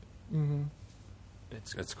 Like,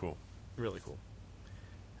 It's cool. really cool.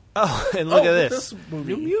 Oh, and look at this.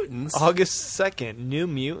 movie. New Mutants. August 2nd, New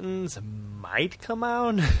Mutants might come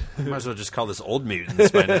out. Might as well just call this Old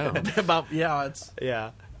Mutants by now. It's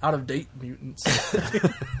Yeah. out of date mutants.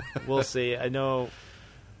 We'll see. I know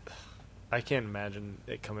I can't imagine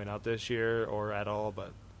it coming out this year or at all,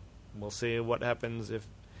 but we'll see what happens if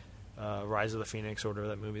Rise of the Phoenix, or whatever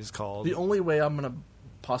that movie is called. The only way I'm gonna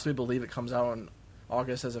possibly believe it comes out in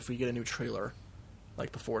August is if we get a new trailer,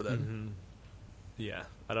 like before then. Yeah,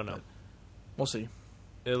 I don't know. We'll see.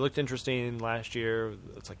 It looked interesting last year.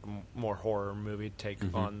 It's like a more horror movie take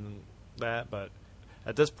on that, but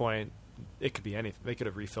at this point, it could be anything. They could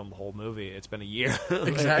have refilmed the whole movie. It's been a year.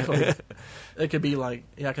 Exactly. It could be like,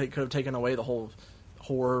 it could have taken away the whole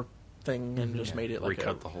horror thing and just made it like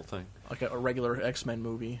Recut the whole thing. like a regular X-Men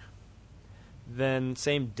movie. Then,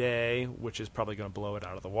 same day, which is probably going to blow it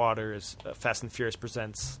out of the water, is Fast and Furious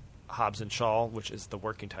presents Hobbs and Shaw, which is the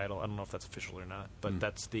working title. I don't know if that's official or not, but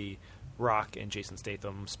that's the Rock and Jason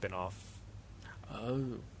Statham spinoff.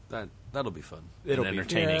 Oh, That'll be fun. It'll and be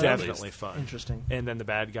entertaining. at definitely least. fun. interesting. And then the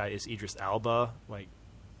bad guy is Idris Elba, like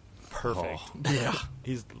perfect. Oh. Yeah.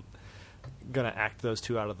 He's gonna act those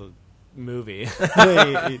two out of the movie.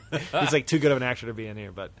 He's like too good of an actor to be in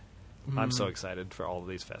here, but I'm so excited for all of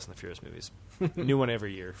these Fast and the Furious movies. New one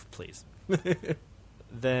every year, please.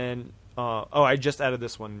 Then, I just added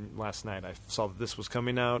this one last night. I saw that this was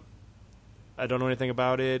coming out. I don't know anything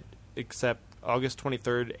about it except August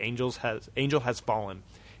 23rd. Angel Has Fallen.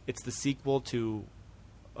 It's the sequel to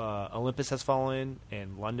Olympus Has Fallen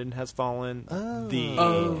and London Has Fallen.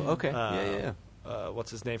 Okay. Yeah.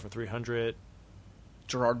 What's his name from 300?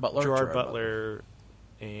 Gerard Butler. Gerard Butler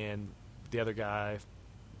and the other guy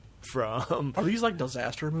from... Are these like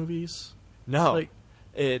disaster movies? No. Like-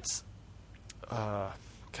 it's... gosh,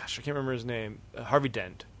 I can't remember his name. Harvey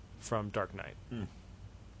Dent from Dark Knight.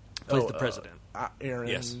 Plays the president. Aaron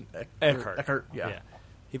Yes. Eckhart. Yeah.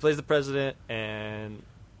 He plays the president, and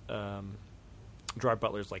Gerard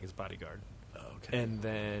Butler's like his bodyguard. Okay. And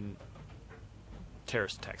then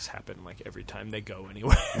terrorist attacks happen like every time they go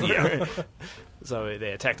anywhere. Yeah. So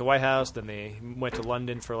they attacked the White House, then they went to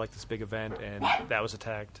London for like this big event, and that was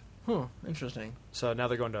attacked. Interesting. So now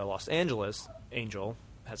they're going to Los Angeles. Angel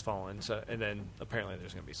Has Fallen. So, and then apparently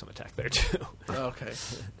there's going to be some attack there too. Okay.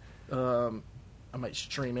 I might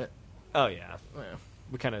stream it. Oh yeah. Yeah.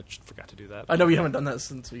 We kind of forgot to do that. I know we haven't done that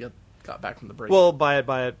since we got back from the break. Well, buy it.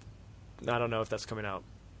 I don't know if that's coming out.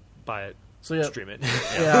 Buy it. So yeah, stream it.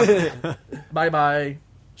 Yeah. Bye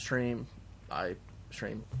stream. Bye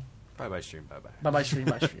stream. Bye stream. Bye. Bye stream.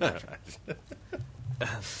 Bye stream.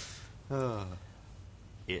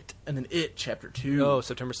 It. And then It Chapter 2. Oh,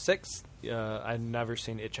 September 6th. I've never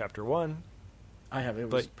seen It Chapter 1. I have. It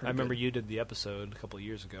But was I remember good. you did the episode a couple of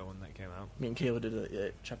years ago when that came out. Me and Kayla did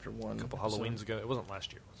It Chapter 1. A couple Halloweens ago. It wasn't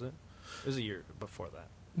last year, was it? It was a year before that.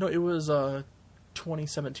 No, it was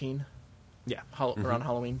 2017. Yeah. Around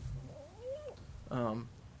Halloween.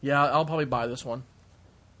 Yeah, I'll probably buy this one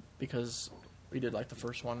because we did like the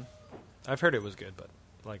first one. I've heard it was good, but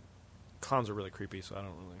like clowns are really creepy, so I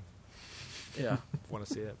don't really Yeah. want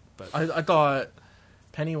to see it. But I thought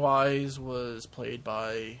Pennywise was played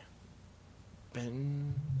by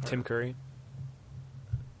Tim Curry.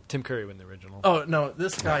 Tim Curry in the original. Oh no,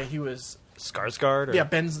 this guy he was Skarsgård. Or? yeah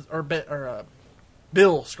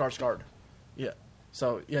Bill Skarsgård. Yeah.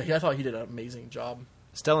 So yeah, I thought he did an amazing job.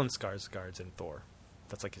 Stellan Skarsgård's in Thor.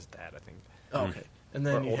 That's like his dad, I think. Oh, okay. And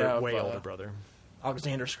then you have way older brother.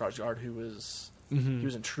 Alexander Skarsgård, who was Mm-hmm. he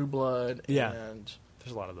was in True Blood. Yeah. And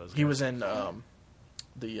There's a lot of those. he guys. was in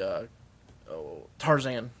the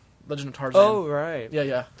Tarzan, Legend of Tarzan. Oh right.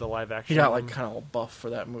 Yeah. The live action. He got like kind of buff for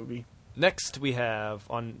that movie. Next, we have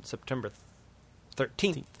on September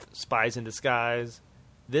 13th, Spies in Disguise.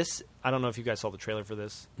 This, I don't know if you guys saw the trailer for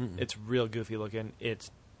this. Mm-mm. It's real goofy looking.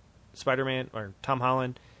 It's Spider-Man, or Tom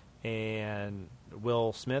Holland, and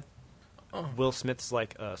Will Smith. Oh. Will Smith's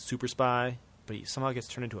like a super spy, but he somehow gets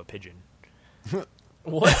turned into a pigeon.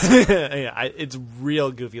 What? Yeah, it's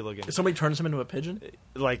real goofy looking. If somebody turns him into a pigeon?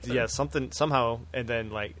 Like, yeah, somehow, and then,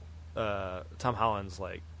 like, Tom Holland's,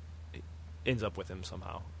 like, ends up with him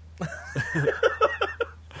somehow.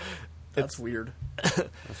 That's weird.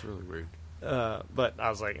 That's really weird. But I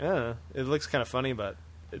was like, it looks kind of funny, but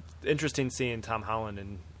it's interesting seeing Tom Holland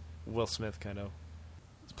and Will Smith kind of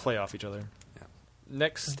play off each other. Yeah.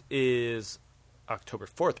 Next is October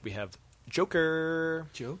 4th. We have Joker.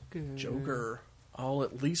 Joker. I'll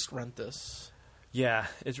at least rent this. Yeah,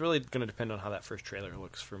 it's really going to depend on how that first trailer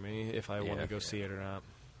looks for me, if I want Yeah, to go yeah. see it or not.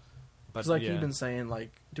 But Because like yeah. you've been saying,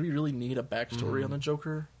 like, do we really need a backstory on the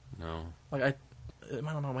Joker? No. Like, I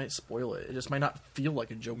don't know, it might spoil it. It just might not feel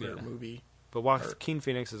like a Joker Yeah. movie. But Joaquin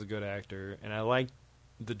Phoenix is a good actor, and I like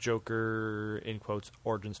the Joker, in quotes,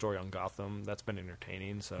 origin story on Gotham. That's been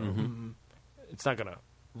entertaining, so it's not going to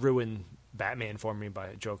ruin Batman for me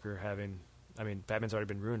by Joker having... I mean, Batman's already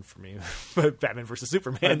been ruined for me, but Batman versus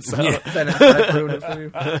Superman, so... Ben Affleck ruined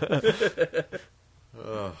it for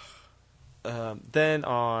you. Then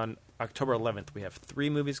on October 11th, we have 3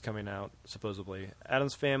 movies coming out, supposedly.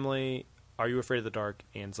 Addams Family, Are You Afraid of the Dark,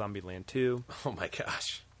 and Zombieland 2. Oh my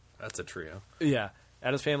gosh. That's a trio. Yeah.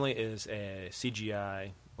 Addams Family is a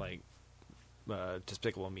CGI, like,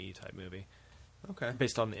 Despicable Me type movie, Okay.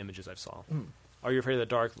 based on the images I saw. Are You Afraid of the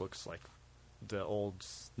Dark looks like the old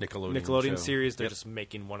Nickelodeon show. series. They're Yep. just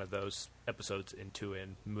making one of those episodes into a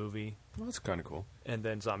movie. Well, that's kind of cool. And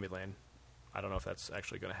then Zombieland. I don't know if that's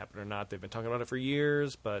actually going to happen or not. They've been talking about it for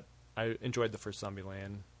years, but I enjoyed the first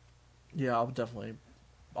Zombieland. Yeah, I'll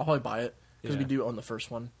probably buy it. Because we Yeah. do own the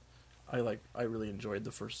first one. I really enjoyed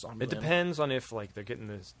the first Zombieland. It depends on if like they're getting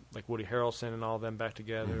this like Woody Harrelson and all of them back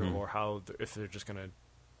together, Mhm. or if they're just gonna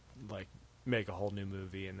like make a whole new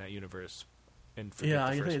movie in that universe. And forget Yeah, the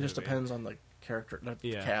I think first it just movie. depends on the character, the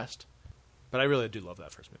Yeah. cast. But I really do love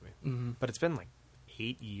that first movie. Mm-hmm. But it's been like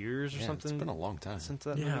 8 years or Yeah, something it's been a long time. since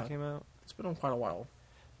that Yeah. movie came out. It's been on quite a while.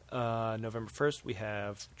 November 1st, we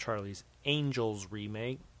have Charlie's Angels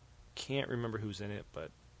remake. Can't remember who's in it,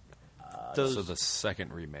 but those. So the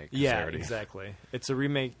second remake. 'cause Yeah, they already- exactly. It's a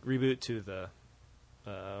reboot to the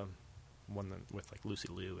one with like Lucy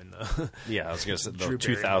Liu and the. Yeah, I was going to say the Drew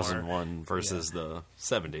 2001 versus the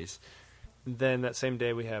 70s. Then that same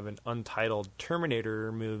day we have an untitled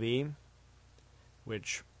Terminator movie,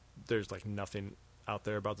 which there's like nothing out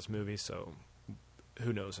there about this movie, so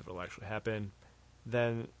who knows if it'll actually happen.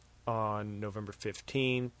 Then on November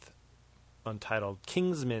 15th, untitled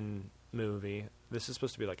Kingsman movie. This is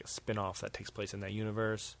supposed to be like a spin-off that takes place in that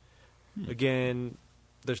universe. Again,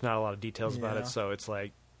 there's not a lot of details about Yeah. it, so it's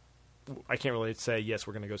like I can't really say yes,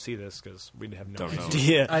 we're going to go see this because we have no Don't know.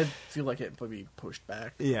 idea. I feel like it would be pushed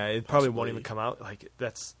back. Yeah, it probably won't Possibly. even come out. Like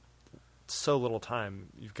that's so little time.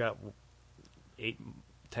 You've got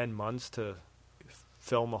 8-10 months to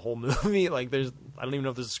film a whole movie. Like I don't even know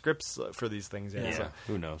if there's scripts for these things yet. Yeah, So.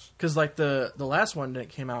 who knows? Because like the last one that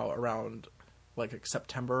came out around like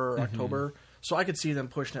September or October, so I could see them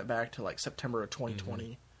pushing it back to like September of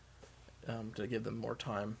 2020 to give them more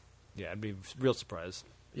time. Yeah, I'd be real surprised.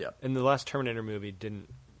 Yeah. And the last Terminator movie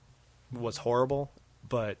was horrible,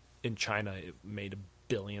 but in China it made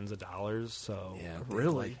billions of dollars. So Yeah,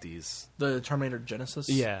 Really? like these The Terminator Genesis?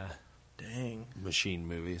 yeah. Dang. machine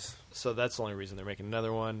movies. So that's the only reason they're making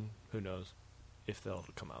another one. Who knows if they'll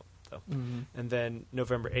come out though. Mhm. And then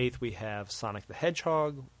November 8th we have Sonic the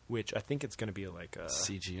Hedgehog, which I think it's going to be like a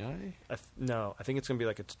CGI? no, I think it's going to be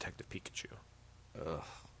like a Detective Pikachu, Ugh.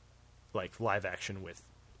 like live action with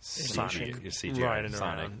CGI, Sonic CGI riding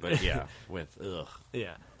Sonic, around. but yeah, with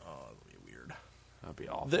yeah. Oh, that'd be weird. that'd be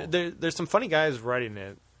awful. There's some funny guys writing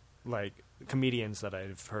it, like comedians that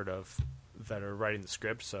I've heard of that are writing the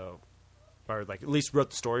script. So, or like at least wrote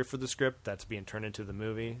the story for the script that's being turned into the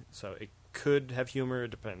movie. So it could have humor,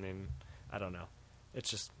 depending. I don't know. It's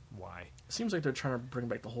just why, It seems like they're trying to bring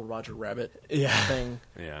back the whole Roger Rabbit Yeah. thing.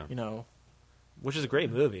 Yeah, You know, which is a great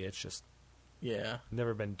movie. It's just yeah.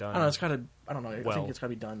 never been done. I don't know. It's kind of. I don't know. I Well. think it's got to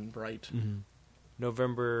be done right.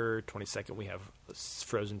 November 22nd, we have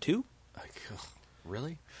Frozen 2. like, ugh,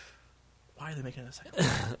 really? Why are they making a second?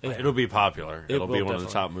 one? It'll be popular. It It'll be will one of the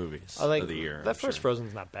definitely. top movies I like of the year. that I'm first sure.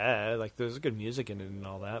 Frozen's not bad. Like there's good music in it and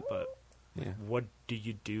all that, but Yeah. what do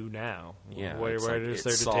you do now? Yeah, where it's where like is it's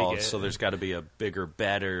there to solved, take it? so there's got to be a bigger,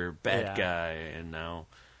 badder bad Yeah. guy, and now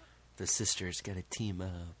the sisters got to team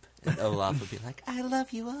up, and Olaf will be like, "I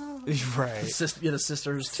love you all." right. The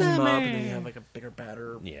sisters team up, and then you have like a bigger,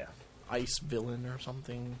 badder Yeah, ice villain or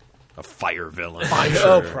something. a fire villain. Fire-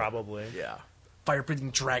 Oh, Sure. probably. Yeah, fire breathing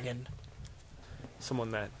dragon. Someone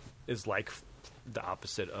that is like the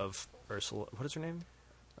opposite of Ursula. What is her name?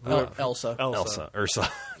 Elsa. Elsa,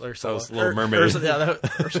 Ursula, Ursula. That was Little Mermaid, Ursula, yeah,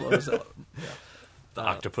 Ursula was the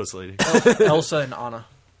octopus lady. Elsa and Anna.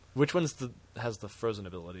 Which one's has the frozen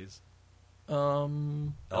abilities?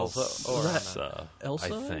 Elsa, or Elsa,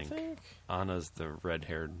 Elsa, I think. Anna's the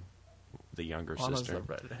red-haired, the younger Anna's sister. the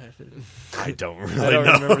redheaded. I don't really I don't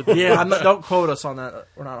know. remember. The, Yeah, don't quote us on that.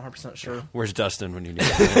 We're not 100% sure. Where's Dustin when you need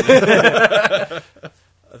him?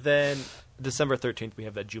 Then December 13th, we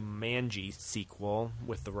have that Jumanji sequel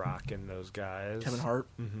with The Rock and those guys. Kevin Hart.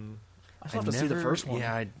 Mm-hmm. I still have to see the first one.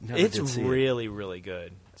 Yeah, I never It's did see it. really, really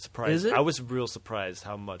good. Surprised. Is it? I was real surprised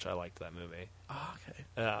how much I liked that movie. Oh,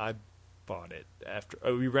 okay. I bought it after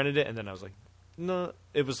we rented it, and then I was like, no,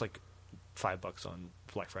 it was like $5 on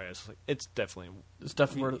Black Friday. I was like, it's definitely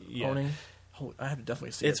worth Yeah. owning. Holy, I have to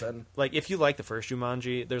definitely see it's it then. like if you like the first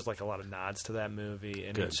Jumanji, there's like a lot of nods to that movie,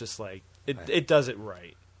 and Good. it's just like it does it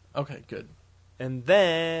right. Okay, good. And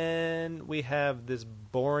then we have this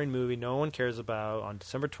boring movie no one cares about on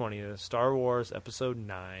December 20th, Star Wars Episode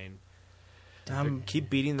 9. Keep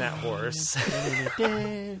beating that horse.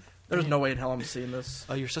 There's no way in hell I'm seeing this.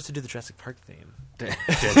 Oh, you're supposed to do the Jurassic Park theme.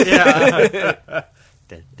 Yeah.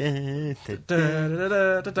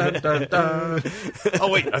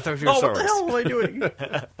 Oh wait, I thought you were Oh, Star what the Wars. hell am I doing?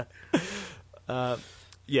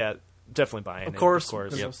 Yeah, definitely buying Of it. course. Of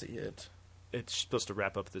course. We'll see it. It's supposed to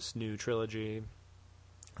wrap up this new trilogy. And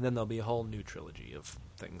then there'll be a whole new trilogy of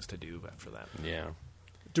things to do after that. Yeah.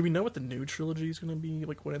 Do we know what the new trilogy is going to be?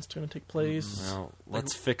 Like when it's going to take place? Well,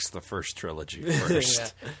 let's fix the first trilogy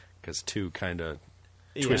first, because 2 kind of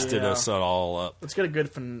twisted Yeah. us all up. Let's get a good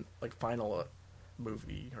final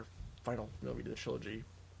movie or final movie to the trilogy.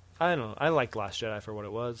 I don't know. I liked Last Jedi for what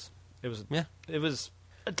it was. It was Yeah. It was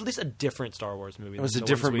at least a different Star Wars movie. It was a than the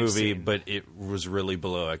different ones we've movie, seen. but it was really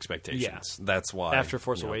below expectations. That's why after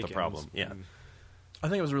Force the Awakens, problem. Yeah. Mm. I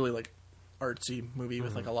think it was really like artsy movie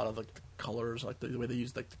with like a lot of like the colors, like the way they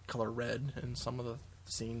used like the color red in some of the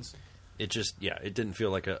scenes. It just, it didn't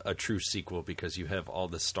feel like a true sequel because you have all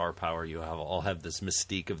this star power. You all have this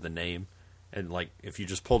mystique of the name. And, like, if you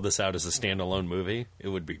just pulled this out as a standalone movie, it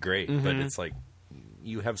would be great. Mm-hmm. But it's like,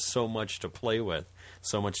 you have so much to play with,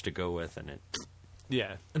 so much to go with, and it...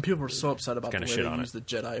 Yeah. And people were so upset about the Kinda way shit they on used the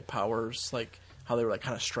Jedi powers, like how they were like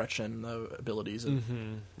kind of stretching the abilities of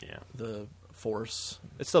Yeah. the Force.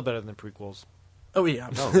 It's still better than the prequels. Oh yeah,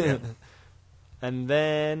 Oh, yeah. And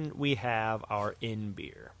then we have our in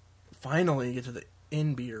beer. finally get to the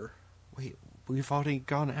in beer. Wait, we've already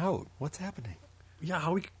gone out. What's happening? Yeah,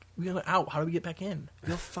 how we got out? How do we get back in?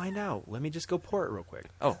 You'll find out. Let me just go pour it real quick.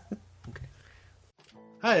 Oh, okay.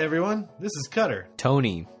 Hi, everyone. This is Cutter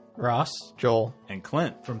Tony, Ross, Joel. and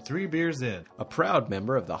Clint from 3 Beers In. a proud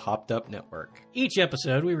member of the Hopped Up Network. each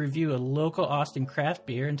episode we review a local Austin craft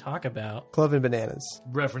beer and talk about Clove and Bananas.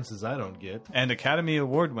 References I don't get. And Academy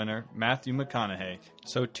Award winner Matthew McConaughey.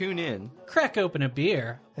 So tune in. crack open a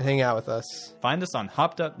beer. And hang out with us. Find us on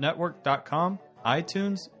hoppedupnetwork.com,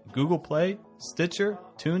 iTunes, Google Play, Stitcher,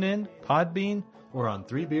 TuneIn, Podbean, or on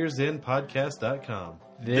 3beersinpodcast.com.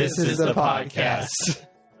 This is the podcast.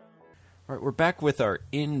 All right, we're back with our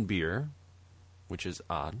in beer, which is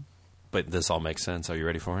odd, but this all makes sense. Are you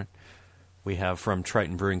ready for it? We have from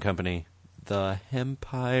Triton Brewing Company, The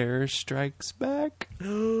Empire Strikes Back.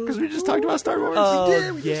 Because we just talked about Star Wars.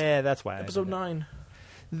 Oh, yeah, that's why. Episode 9.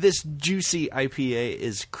 This juicy IPA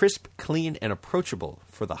is crisp, clean, and approachable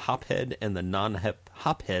for the hophead and the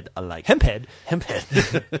non-hophead alike. Hemphead.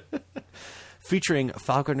 Featuring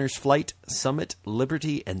Falconer's Flight, Summit,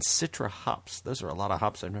 Liberty, and Citra hops. Those are a lot of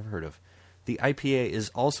hops I've never heard of. The IPA is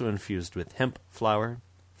also infused with hemp flower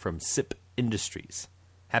from Sip Industries.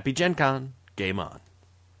 Happy Gen Con. Game on.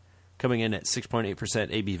 Coming in at 6.8%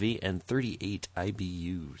 ABV and 38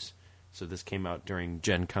 IBUs. So this came out during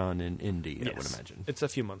Gen Con in Indy, Yes. I would imagine. It's a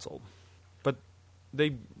few months old. But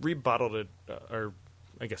they rebottled it, or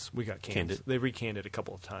I guess we got cans. Canned it. They recanned it a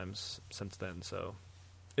couple of times since then, so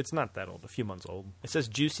it's not that old, a few months old. It says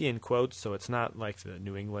juicy in quotes, so it's not like the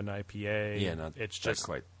New England IPA. Yeah, not it's that's just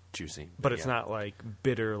quite juicy. But it's yeah. not like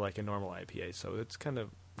bitter like a normal IPA, so it's kind of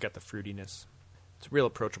got the fruitiness. It's a real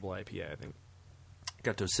approachable IPA, I think.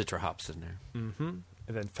 Got those Citra hops in there. Mm-hmm.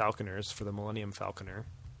 And then Falconers for the Millennium Falconer.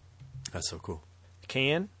 That's so cool.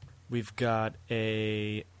 Can, we've got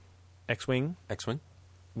a X-Wing X-Wing?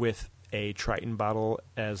 with a Triton bottle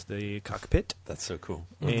as the cockpit. That's so cool.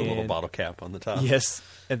 With the little And- bottle cap on the top. Yes.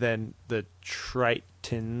 And then the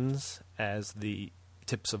Tritons as the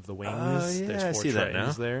tips of the wings. Oh, yeah, There's 4 I see that Tritons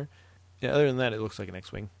now. there. Yeah, other than that, it looks like an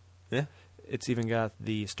X-Wing. Yeah. It's even got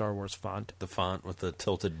the Star Wars font. The font with the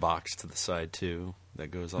tilted box to the side, too,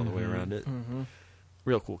 that goes all the way around it. Mm-hmm.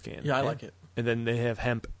 Real cool can. Yeah, I like it. And then they have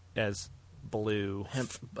hemp as blue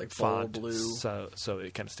Hemp, like full font, blue. so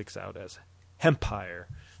it kind of sticks out as Hempire.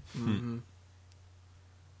 Mm-hmm.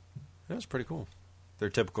 That was pretty cool. They're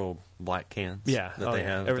typical black cans Yeah, that they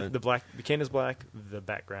have. The can is black. The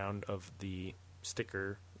background of the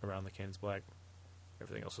sticker around the can is black.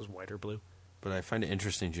 Everything else is white or blue. But I find it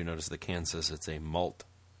interesting you notice the can says it's a malt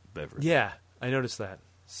beverage. Yeah, I noticed that.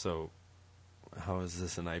 So how is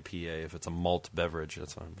this an IPA if it's a malt beverage?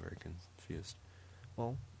 That's why I'm very confused.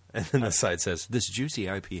 Well, And then the side says, this juicy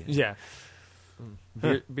IPA. yeah.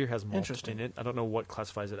 Beer has malt Interesting. in it. I don't know what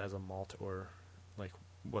classifies it as a malt or like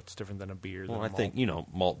what's different than a beer. Well, than I a malt.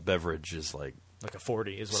 think, malt beverage is like like a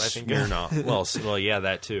 40 is what I think. Smirnoff. well, yeah,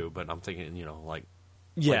 that too. But I'm thinking, like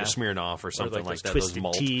Yeah, a Smirnoff or something or like those that. Those Twisted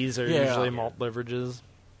malt. teas are Yeah. usually malt beverages.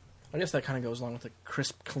 I guess that kind of goes along with the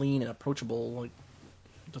crisp, clean, and approachable like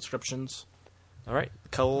descriptions. All right,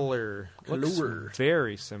 color looks Color.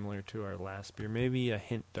 very similar to our last beer, maybe a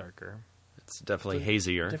hint darker. It's definitely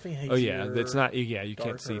hazier. Definitely hazier. Oh yeah, it's not. Yeah, you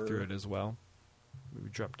can't see darker. through it as well. Maybe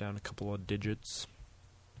drop down a couple of digits.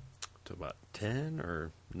 To about 10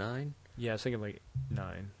 or 9. Yeah, I was thinking like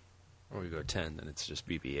 9. Or we go 10, then it's just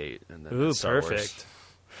BB-8. And then Ooh, it's Star Wars. perfect.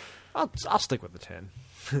 I'll stick with the 10.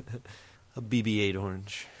 A BB-8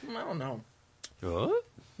 orange. I don't know. What?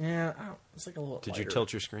 Yeah, it's like a little. Did you lighter.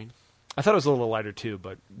 tilt your screen? I thought it was a little lighter too,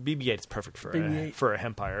 but BB-8 is perfect for BB-8. for a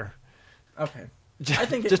Hempire. Okay. I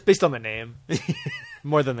think just based on the name,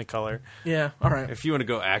 more than the color. Yeah. All right. If you want to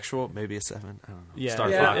go actual, maybe a 7. I don't know. Yeah, Star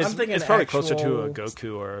Yeah, Fox. I'm thinking it's probably closer to a actual-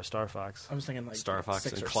 Goku or a Star Fox. I was thinking like Star Fox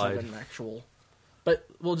 6 and or Clyde. 7 actual, but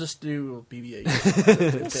we'll just do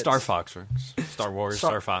BB-8. Star Fox works. Star Wars,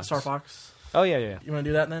 Star Fox. Star Fox. Oh yeah. You want to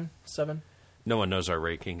do that then? 7. No one knows our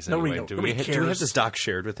rankings Nobody anyway. know- Do nobody we have cares. this doc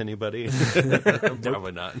shared with anybody?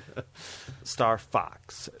 Probably not. Star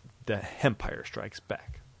Fox, the Hempire Strikes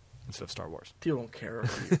Back instead of Star Wars. People don't care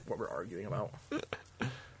what we're arguing about.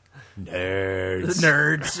 Nerds. The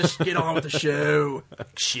nerds, just get on with the show.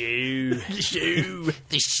 Shoo. The show.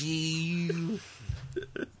 The shoe.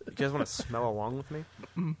 You guys want to smell along with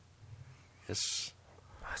me? Yes.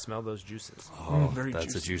 I smell those juices. Oh, very that's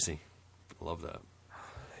juicy. a juicy. Love that.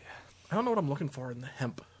 I don't know what I'm looking for in the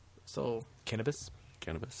hemp. So Cannabis?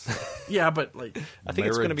 Cannabis. yeah, but like I think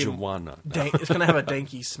it's going to be marijuana. dank, it's gonna have a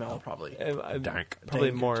danky smell probably. Dank. Probably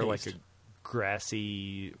Dank more taste. like a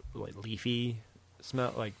grassy, like leafy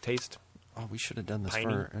smell, like taste. Oh, we should have done this Piney.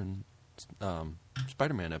 for an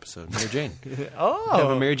Spider-Man episode. Mary Jane. Oh, Have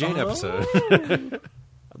a Mary Jane episode.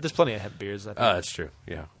 There's plenty of hemp beers. I think. That's true.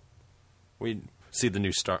 Yeah. We see the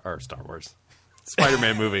new Star Wars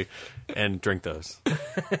Spider-Man movie and drink those.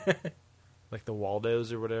 Like the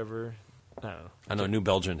Waldos or whatever. I don't know. I know New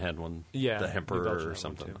Belgium had one. Yeah, The New Hemperor Belgium had or one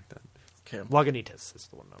something too. like that. Okay. Lagunitas is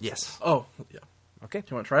the one. Yes. Oh yeah. Okay. Do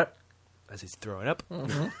you want to try it? As he's throwing up,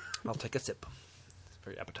 I'll take a sip. It's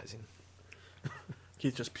very appetizing.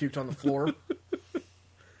 Keith just puked on the floor.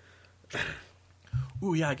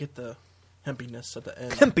 Ooh yeah, I get the hempiness at the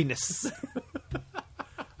end. Hempiness.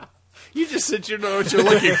 You just said you know what you're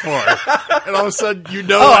looking for, and all of a sudden you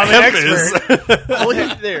know I'm what an hemp is.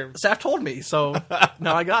 Well, there. Saf told me, so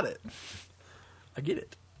now I got it. I get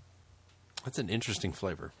it. That's an interesting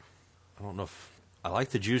flavor. I don't know if I like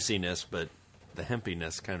the juiciness, but the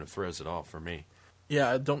hempiness kind of throws it off for me.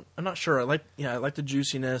 Yeah, I'm not sure. I like the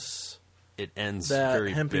juiciness. It ends That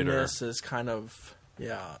very hempiness bitter. is kind of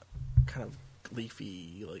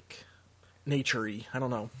leafy, like naturey. I don't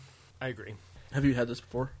know. I agree. Have you had this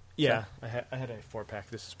before? Yeah, I had a 4-pack.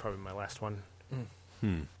 This is probably my last one.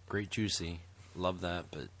 Great juicy. Love that,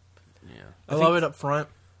 but yeah. I love it up front.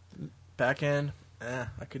 Back end,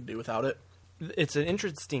 I could do without it. It's an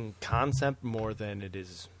interesting concept more than it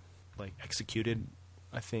is like executed.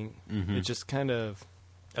 I think it's just kind of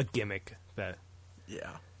a gimmick that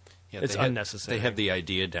Yeah. Yeah, it's unnecessary. They have the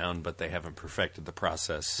idea down, but they haven't perfected the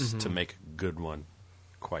process to make a good one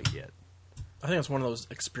quite yet. I think it's one of those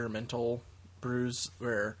experimental brews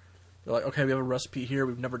where they're like, okay, we have a recipe here.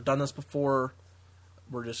 We've never done this before.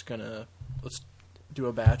 We're just let's do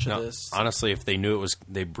a batch of this. Honestly, if they knew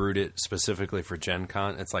they brewed it specifically for Gen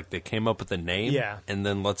Con, it's like they came up with a name, and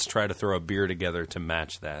then let's try to throw a beer together to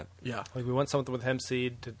match that. Yeah. Like we want something with hemp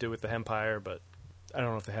seed to do with the Hempire, but I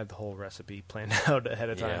don't know if they had the whole recipe planned out ahead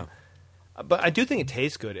of time. But I do think it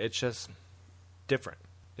tastes good. It's just different.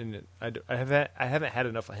 And I haven't had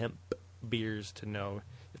enough hemp beers to know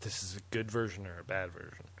if this is a good version or a bad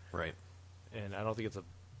version. Right. And I don't think it's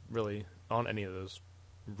really on any of those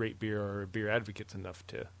Rate Beer or Beer Advocates enough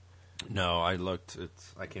to. No, I looked.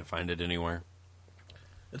 I can't find it anywhere.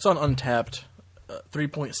 It's on Untapped.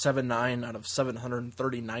 3.79 out of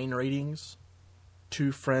 739 ratings.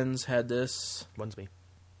 2 friends had this. One's me.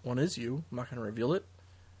 One is you. I'm not going to reveal it.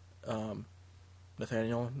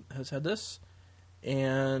 Nathaniel has had this.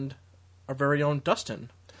 And our very own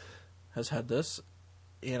Dustin has had this.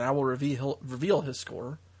 And I will reveal his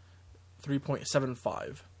score.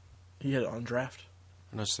 3.75. He had it on draft.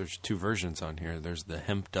 I notice there's 2 versions on here. There's the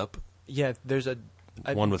hemped up Yeah, there's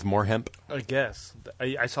one with more hemp. I guess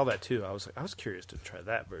I saw that too. I was curious to try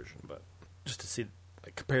that version, but just to see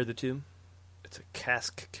compare the two. It's a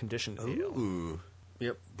cask conditioned ale. Ooh.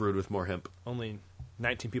 Yep. Brewed with more hemp. Only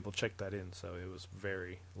 19 people checked that in, so it was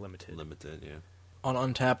very limited. Limited, yeah. On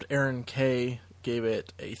Untapped, Aaron K. gave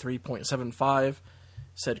it a 3.75.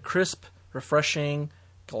 Said crisp, refreshing,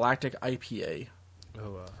 galactic IPA.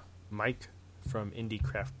 Mike from Indie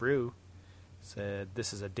Craft Brew said,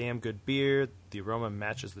 this is a damn good beer. The aroma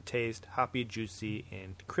matches the taste. Hoppy, juicy,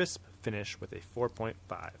 and crisp finish with a 4.5.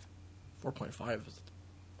 4.5 is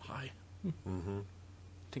high.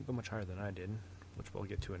 Didn't go much higher than I did, which we'll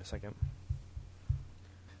get to in a second.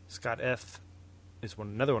 Scott F. is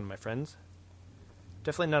another one of my friends.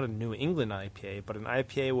 Definitely not a New England IPA, but an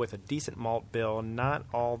IPA with a decent malt bill. Not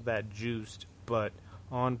all that juiced, but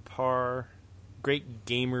on par. Great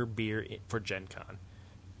gamer beer for Gen Con.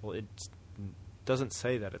 Well, it doesn't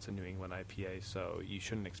say that it's a New England IPA, so you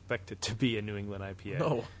shouldn't expect it to be a New England IPA.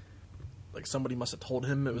 No. Like somebody must have told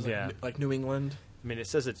him it was like New England. I mean, it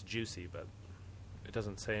says it's juicy, but it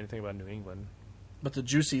doesn't say anything about New England. But the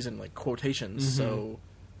juicy's in like quotations, so...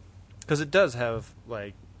 Because it does have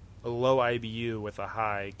like a low IBU with a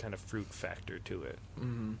high kind of fruit factor to it. I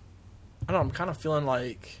don't know, I'm kind of feeling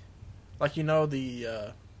like you know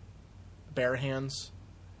the Bare Hands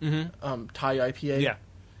Thai IPA? Yeah.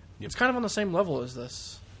 It's kind of on the same level as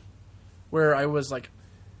this. Where I was like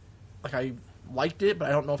I liked it, but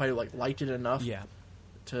I don't know if I liked it enough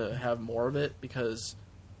to have more of it because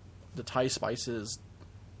the Thai spices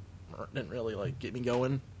didn't really get me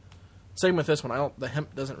going. Same with this one. The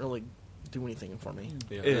hemp doesn't really do anything for me.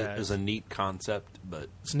 Yeah, it was a neat concept, but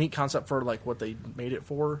it's a neat concept for what they made it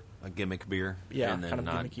for. A gimmick beer, and then kind of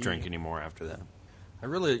not gimmicky. drink anymore after that. I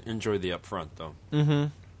really enjoyed the upfront though.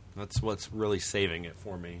 That's what's really saving it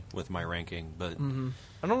for me with my ranking. But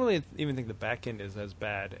I don't really even think the back end is as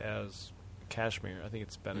bad as Cashmere. I think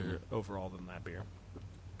it's better overall than that beer.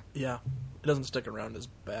 Yeah, it doesn't stick around as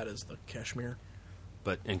bad as the Cashmere.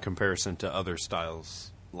 But in comparison to other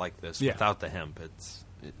styles like this, without the hemp,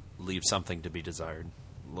 it leaves something to be desired.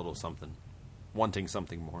 A little something. Wanting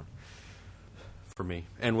something more. For me.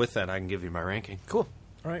 And with that, I can give you my ranking. Cool.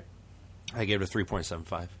 All right. I gave it a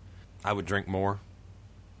 3.75. I would drink more.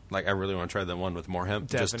 I really want to try the one with more hemp.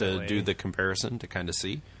 Definitely. Just to do the comparison to kind of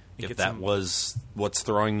see if that some... was what's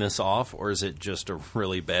throwing this off, or is it just a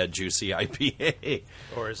really bad, juicy IPA?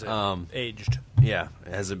 Or is it aged? Yeah.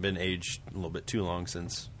 Has it been aged a little bit too long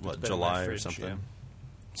since, July or something? Yeah.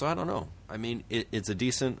 So I don't know. I mean, it's a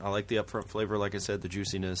decent... I like the upfront flavor, like I said, the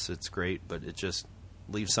juiciness. It's great, but it just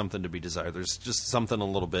leaves something to be desired. There's just something a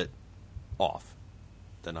little bit off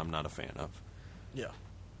that I'm not a fan of. Yeah.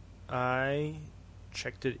 I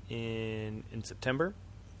checked it in September.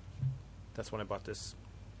 That's when I bought this.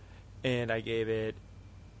 And I gave it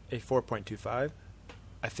a 4.25.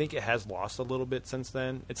 I think it has lost a little bit since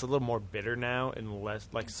then. It's a little more bitter now and less,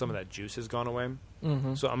 like some of that juice has gone away.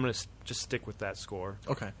 Mm-hmm. So I'm going to just stick with that score.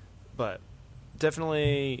 Okay. But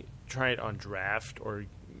definitely try it on draft, or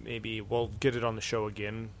maybe we'll get it on the show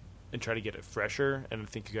again and try to get it fresher, and I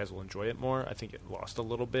think you guys will enjoy it more. I think it lost a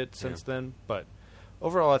little bit since then, but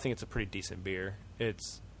overall I think it's a pretty decent beer.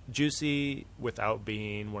 It's juicy without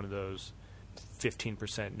being one of those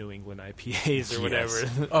 15% New England IPAs or whatever.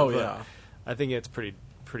 Oh, yeah. I think it's pretty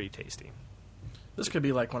tasty. This could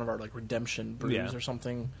be like one of our like redemption brews Yeah. or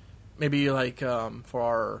something. Maybe like for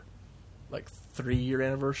our like 3-year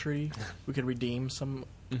anniversary, we could redeem some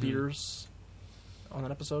beers on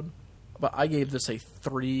that episode. But I gave this a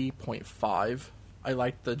 3.5. I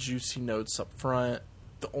liked the juicy notes up front.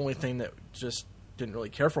 The only thing that just didn't really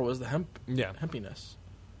care for was the hempiness.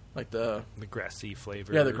 Like the grassy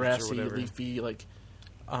flavor. Yeah, the grassy, leafy, like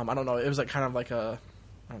I don't know. It was like kind of like a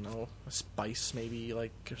spice maybe,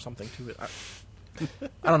 like, or something to it.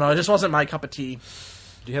 I don't know. It just wasn't my cup of tea.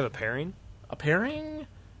 Do you have a pairing? A pairing?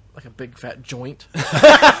 Like a big fat joint.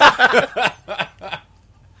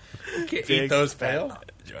 Eat those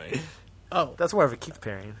fat joint. Oh, That's more of a Keith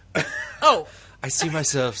pairing. oh, I see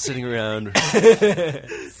myself sitting around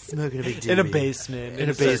smoking a big In a doobie. basement. In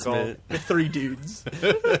a basement, with 3 dudes.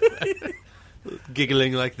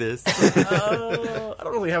 giggling like this. I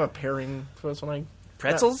don't really have a pairing for this one.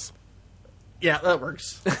 Pretzels? Yeah, that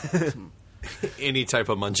works. Any type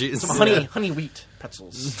of munchies. Some honey wheat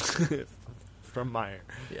pretzels. From Meyer.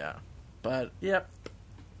 Yeah, but yep.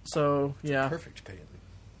 So yeah, Perfect paling.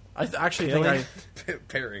 I actually think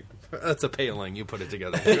Pairing. That's a paling. You put it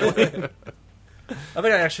together. I think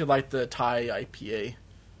I actually like the Thai IPA a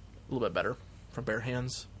little bit better from Bare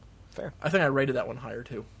Hands. Fair. I think I rated that one higher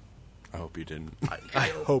too. I hope you didn't. I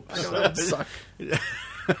hope I know that would suck.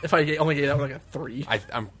 If I only gave that one like a 3, I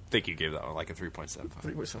think you gave that one like a 3.75.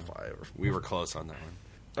 3.75. We were close on that one.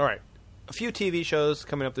 All right. A few TV shows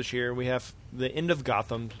coming up this year. We have The End of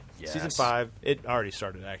Gotham, Yes. Season 5. It already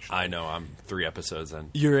started, actually. I know. I'm 3 episodes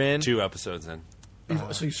in. You're in? 2 episodes in.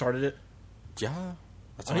 So you started it? Yeah.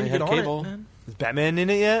 That's I why I need to had get on cable. it, man. Is Batman in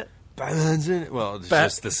it yet? Batman's in it. Well, it's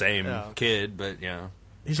just the same kid, but yeah.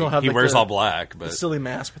 He still have He like, wears the, all black, the but silly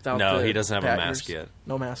mask without. no, the he doesn't have a bat mask ears. yet.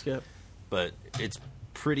 No mask yet. But it's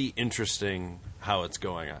pretty interesting how it's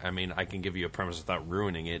going. I mean, I can give you a premise without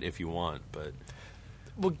ruining it if you want, but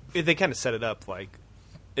Well, they kind of set it up like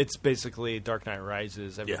it's basically Dark Knight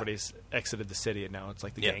Rises. Everybody's exited the city, and now it's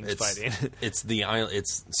like the gangs fighting.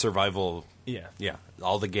 It's survival. Yeah. Yeah.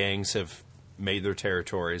 All the gangs have made their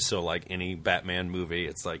territories, so like any Batman movie,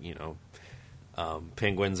 it's like,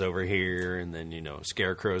 Penguins over here, and then,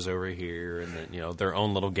 Scarecrow's over here, and then, their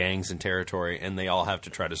own little gangs and territory, and they all have to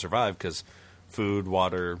try to survive because food,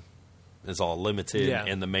 water is all limited,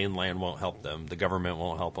 and the mainland won't help them. The government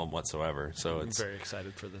won't help them whatsoever. So I'm very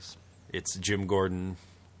excited for this. It's Jim Gordon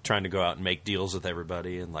trying to go out and make deals with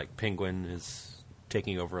everybody, and like Penguin is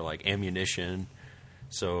taking over like ammunition.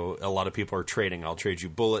 So a lot of people are trading. I'll trade you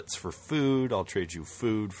bullets for food. I'll trade you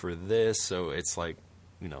food for this. So it's like,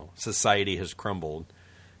 society has crumbled,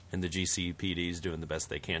 and the GCPD is doing the best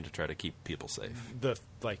they can to try to keep people safe. The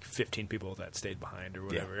 15 people that stayed behind or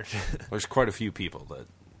whatever. Yeah. There's quite a few people that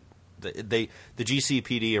the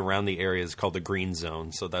GCPD around the area is called the Green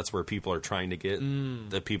Zone. So that's where people are trying to get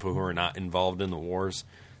the people who are not involved in the wars.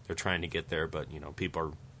 They're trying to get there, but people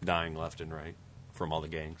are dying left and right from all the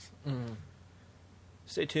gangs.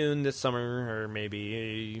 Stay tuned this summer, or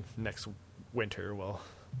maybe next winter. We'll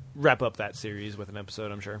wrap up that series with an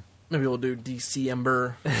episode, I'm sure. Maybe we'll do DC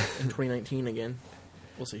Ember in 2019 again.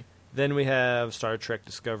 We'll see. Then we have Star Trek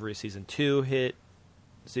Discovery Season 2 hit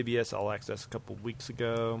CBS All Access a couple weeks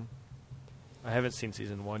ago. I haven't seen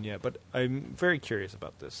Season 1 yet, but I'm very curious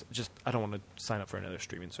about this. I don't want to sign up for another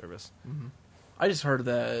streaming service. Mm-hmm. I just heard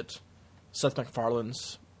that Seth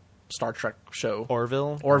MacFarlane's Star Trek show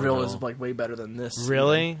Orville is like way better than this.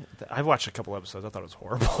 Really? I've watched a couple episodes. I thought it was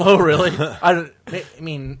horrible. Oh, really? I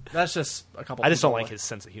mean, that's just a couple. I just don't like his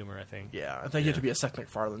sense of humor, I think. Yeah, I think you have to be a Seth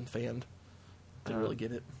MacFarlane fan to really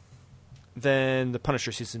get it. Then The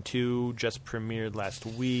Punisher Season 2 just premiered last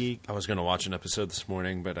week. I was going to watch an episode this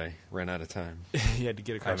morning, but I ran out of time. You had to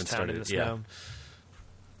get across town in the snow.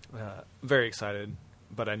 Very excited,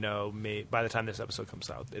 but I know by the time this episode comes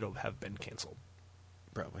out, it'll have been canceled.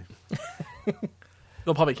 Probably.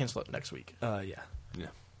 They'll probably cancel it next week. Yeah. Yeah.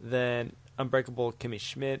 Then Unbreakable Kimmy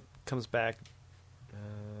Schmidt comes back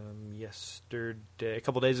yesterday, a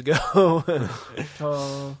couple days ago.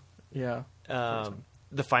 Yeah.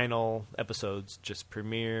 the final episodes just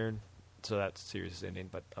premiered, so that series is ending.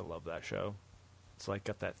 But I love that show. It's like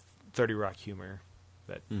got that 30 Rock humor,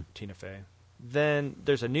 that Tina Fey. Then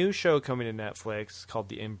there's a new show coming to Netflix called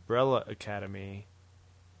The Umbrella Academy.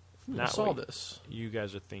 I saw this. You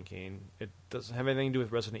guys are thinking. It doesn't have anything to do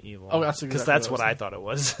with Resident Evil. Oh, that's exactly because that's what I thought it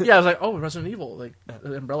was. Yeah, I was like, oh, Resident Evil, like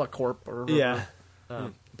Umbrella Corp. Or yeah.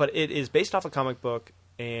 But it is based off a comic book,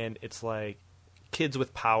 and it's like kids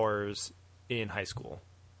with powers in high school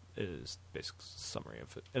is basic summary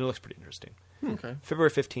of it. And it looks pretty interesting. Okay.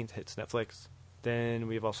 February 15th hits Netflix. Then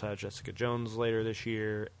we've also had Jessica Jones later this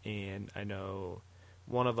year, and I know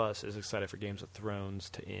one of us is excited for Games of Thrones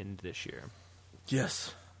to end this year.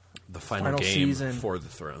 Yes. The final game season for the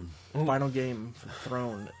throne. Final game for the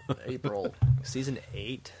throne, April. Season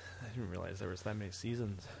 8? I didn't realize there was that many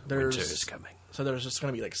seasons. Winter is coming. So there's just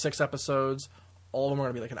going to be like 6 episodes. All of them are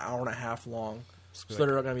going to be like an hour and a half long. So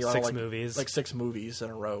there are going to be 6 movies. Like 6 movies in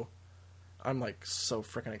a row. I'm like so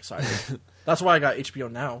freaking excited. That's why I got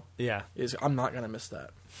HBO Now. Yeah. I'm not going to miss that.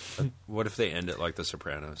 What if they end it like The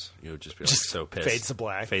Sopranos? You would just be like so pissed. Fades to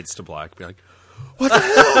black. Fades to black. Be like, what the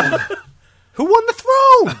hell? Who won the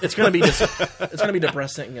throne? It's going to be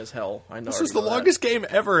depressing as hell. I know. This is the longest game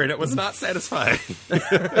ever, and it was not satisfying.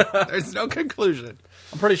 There's no conclusion.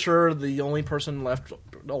 I'm pretty sure the only person left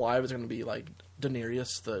alive is going to be like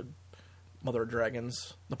Daenerys, the mother of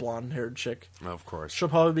dragons, the blonde-haired chick. Oh, of course. She'll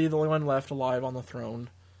probably be the only one left alive on the throne.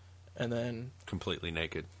 And then completely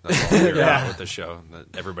naked. That's all we hear about with the show.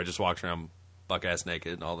 That everybody just walks around buck-ass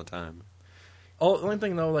naked all the time. Oh, the only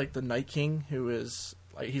thing though, like the Night King, who is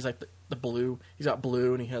like he's like the blue. He's got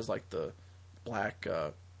blue, and he has like the black,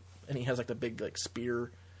 and he has like the big like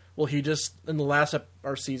spear. Well, he just in the last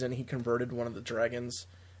our season he converted one of the dragons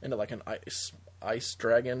into like an ice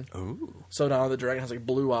dragon. Ooh. So now the dragon has like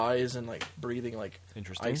blue eyes and like breathing like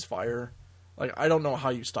ice fire. Like I don't know how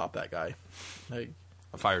you stop that guy. Like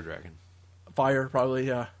a fire dragon. Fire probably,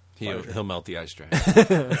 yeah. He'll melt the ice dragon.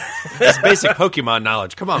 It's basic Pokemon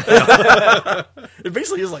knowledge. Come on. It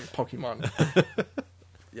basically is like Pokemon.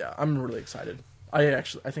 Yeah, I'm really excited. I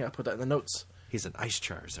think I put that in the notes. He's an Ice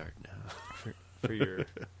Charizard now. For your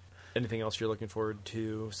anything else you're looking forward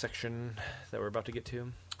to section that we're about to get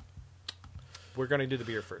to? We're going to do the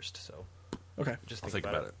beer first, so okay. Just think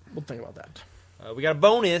about it. We'll think about that. We got a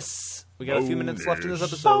bonus. We got a few minutes left in this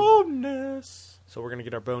episode. Bonus. So we're going to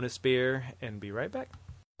get our bonus beer and be right back.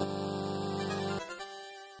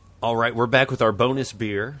 All right, we're back with our bonus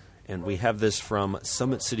beer, and we have this from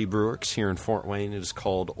Summit City Brewworks here in Fort Wayne. It is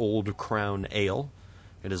called Old Crown Ale.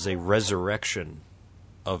 It is a resurrection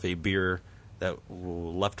of a beer that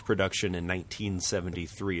left production in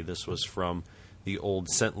 1973. This was from the old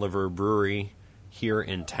Scent Liver Brewery here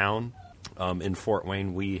in town. In Fort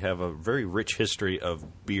Wayne, we have a very rich history of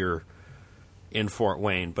beer in Fort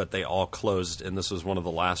Wayne, but they all closed, and this was one of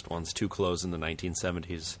the last ones to close in the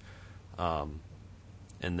 1970s.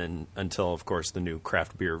 And then until, of course, the new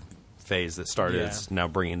craft beer phase that started is now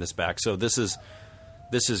bringing this back. So this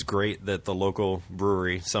is great that the local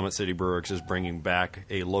brewery, Summit City Brewworks, is bringing back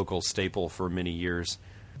a local staple for many years.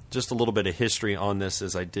 Just a little bit of history on this,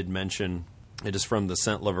 as I did mention. It is from the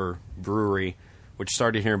Scent Liver Brewery, which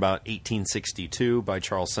started here about 1862 by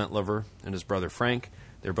Charles Scent Liver and his brother Frank.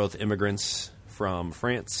 They're both immigrants from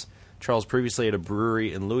France. Charles previously had a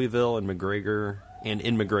brewery in Louisville and in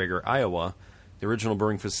McGregor, Iowa. The original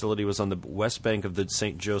brewing facility was on the west bank of the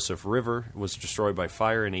St. Joseph River. It was destroyed by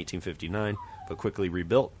fire in 1859, but quickly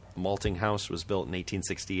rebuilt. A malting house was built in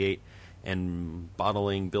 1868 and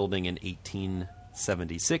bottling building in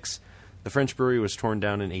 1876. The French brewery was torn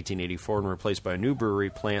down in 1884 and replaced by a new brewery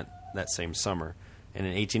plant that same summer. And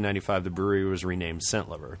in 1895, the brewery was renamed Scent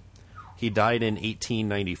Liver. He died in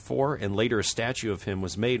 1894, and later a statue of him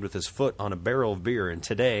was made with his foot on a barrel of beer, and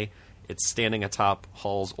today it's standing atop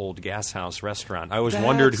Hall's Old Gas House restaurant. I always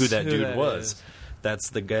wondered who that dude was. Is. That's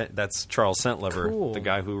the guy. That's Charles Scent Liver, cool. The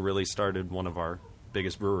guy who really started one of our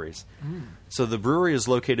biggest breweries. So the brewery is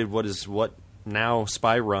located what now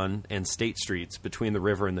Spy Run and State Streets between the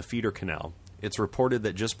river and the feeder canal. It's reported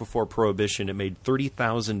that just before Prohibition, it made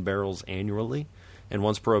 30,000 barrels annually. And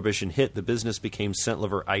once Prohibition hit, the business became Scent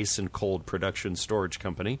Liver Ice and Cold Production Storage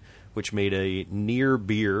Company, which made a near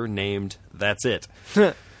beer named That's It.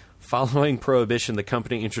 Following Prohibition, the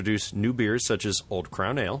company introduced new beers such as Old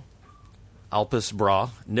Crown Ale, Alpus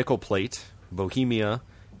Bra, Nickel Plate, Bohemia,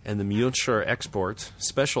 and the Münster Export,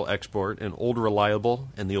 Special Export, and Old Reliable,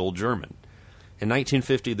 and the Old German. In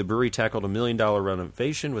 1950, the brewery tackled $1 million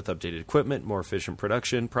renovation with updated equipment, more efficient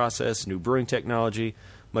production process, new brewing technology,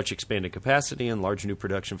 much expanded capacity, and large new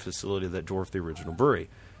production facility that dwarfed the original brewery.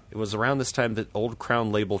 It was around this time that Old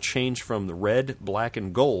Crown label changed from the red, black,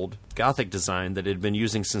 and gold Gothic design that it had been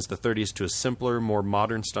using since the 30s to a simpler, more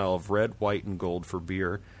modern style of red, white, and gold for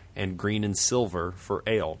beer and green and silver for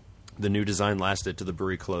ale. The new design lasted till the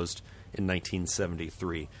brewery closed in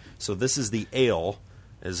 1973. So this is the ale,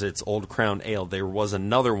 as it's Old Crown Ale. There was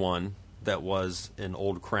another one that was an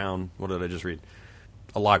Old Crown, what did I just read?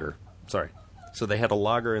 A lager, sorry. So they had a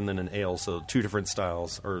lager and then an ale, so two different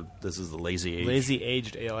styles, or this is the Lazy Age. Lazy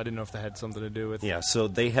Aged Ale. I didn't know if that had something to do with... Yeah, so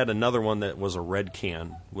they had another one that was a red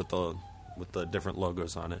can with the different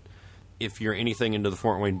logos on it. If you're anything into the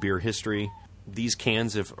Fort Wayne beer history, these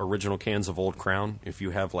cans, if original cans of Old Crown, if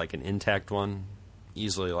you have like an intact one,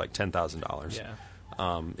 easily like $10,000.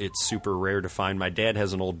 Yeah. It's super rare to find. My dad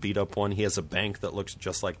has an old beat-up one. He has a bank that looks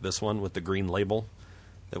just like this one with the green label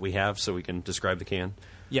that we have, so we can describe the can.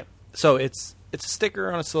 Yep. So it's a sticker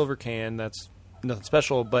on a silver can. That's nothing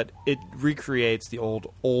special, but it recreates the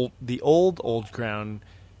old Crown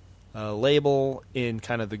label in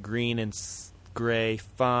kind of the green and gray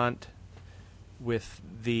font with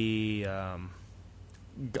the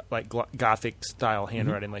Gothic style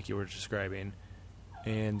handwriting, like you were describing.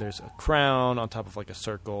 And there's a crown on top of like a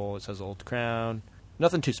circle. It says Old Crown.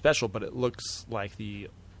 Nothing too special, but it looks like the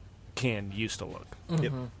can used to look. Mm-hmm.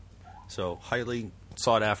 Yep. So highly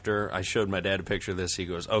sought after. I showed my dad a picture of this. He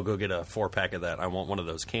goes, "Oh, go get a 4-pack of that. I want one of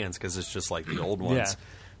those cans because it's just like the old ones." Yeah.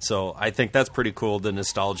 So I think that's pretty cool. The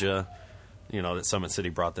nostalgia, that Summit City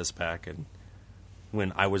brought this back. And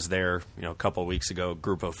when I was there, a couple of weeks ago, a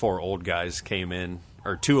group of 4 old guys came in,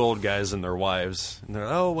 or 2 old guys and their wives. And they're,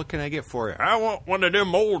 "Oh, what can I get for you?" "I want one of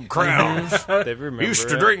them Old Crowns. They remember Used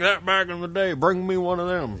to it. drink that back in the day. Bring me one of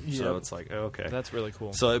them." Yep. So it's like, okay. That's really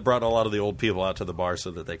cool. So it brought a lot of the old people out to the bar so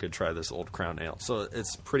that they could try this Old Crown Ale. So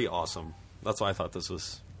it's pretty awesome. That's why I thought this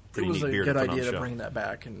was pretty It was neat a beer good to put on idea the to show. bring that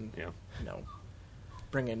back and Yeah.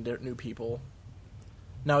 bring in new people.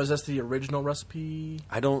 Now, is this the original recipe?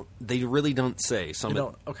 They really don't say.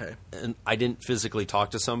 Okay. And I didn't physically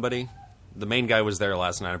talk to somebody. The main guy was there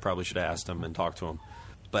last night. I probably should have asked him and talked to him.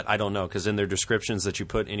 But I don't know, because in their descriptions that you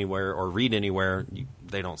put anywhere or read anywhere,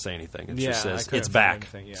 they don't say anything. It just I says, couldn't it's find back.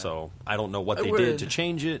 anything, yeah. So I don't know what I they would- did to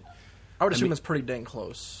change it. I would assume mean- it's pretty dang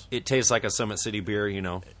close. It tastes like a Summit City beer,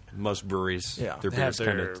 most breweries. Yeah. Their They have beers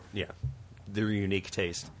kind their- of, their unique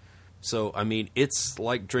taste. So, I mean, it's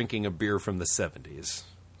like drinking a beer from the 70s.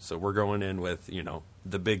 So we're going in with,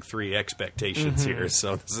 the big 3 expectations here.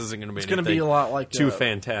 So this isn't going to be It's going to be a lot like too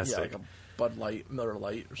fantastic. Yeah, like a Bud Light, Miller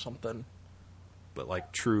Lite, or something. But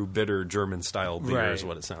like true bitter German-style beer is Right.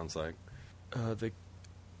 what it sounds like.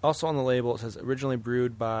 Also on the label, it says originally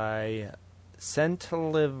brewed by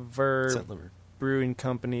Centliver Brewing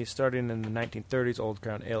Company, starting in the 1930s. Old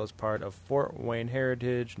Crown Ale is part of Fort Wayne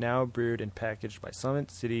Heritage, now brewed and packaged by Summit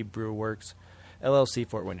City Brew Works, LLC,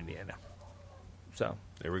 Fort Wayne, Indiana. So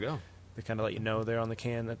There we go. they kind of let you know there on the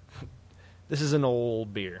can that this is an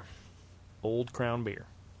old beer, Old Crown beer.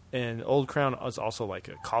 And Old Crown is also like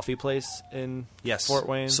a coffee place in Fort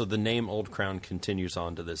Wayne. So the name Old Crown continues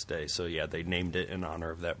on to this day. So yeah, they named it in honor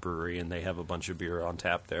of that brewery, and they have a bunch of beer on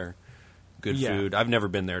tap there. Good Yeah. food. I've never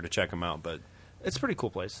been there to check them out, but It's a pretty cool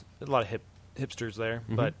place. A lot of hipsters there,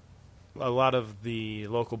 Mm-hmm. but a lot of the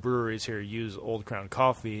local breweries here use Old Crown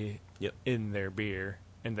coffee Yep. in their beer,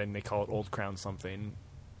 and then they call it Old Crown something.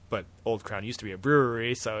 But Old Crown used to be a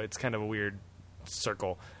brewery, so it's kind of a weird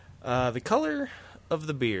circle. The color of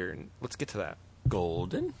the beer, let's get to that.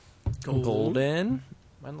 golden. Golden.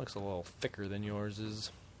 Mine looks a little thicker than yours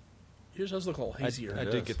is. Yours does look a little hazier. I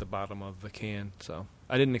did get the bottom of the can, so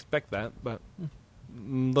I didn't expect that, but a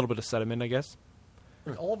little bit of sediment, I guess.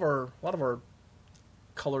 A lot of our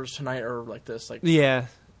colors tonight are like this, like Yeah,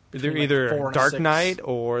 they're Between, like, either 4 and Dark 6. Knight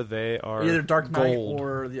or they are either Dark Knight gold.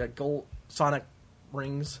 or the gold Sonic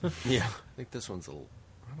rings. Yeah, I think this one's a little.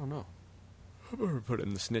 I don't know. Or put it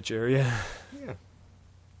in the snitch area. Yeah,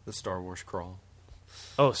 the Star Wars crawl,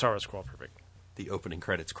 Oh, Star Wars crawl, perfect. the opening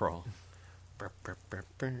credits crawl. Brr, brr, brr,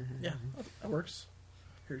 brr. Yeah, that works.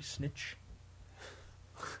 Harry Snitch.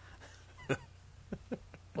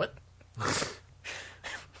 What?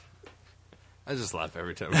 I just laugh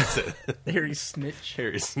every time I say it. Harry Snitch.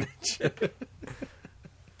 Harry Snitch.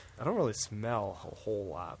 I don't really smell a whole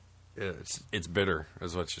lot. Yeah, it's bitter,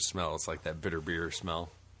 is what you smell. It's like that bitter beer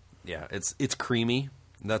smell. Yeah, it's creamy.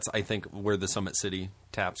 That's, I think, where the Summit City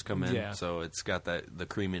taps come in. Yeah. So it's got the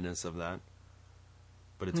creaminess of that,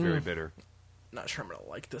 but it's very bitter. Not sure I'm gonna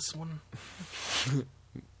like this one.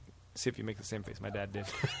 See if you make the same face my dad did.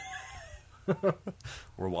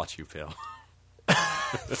 Or watch you fail.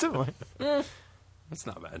 Similar. That's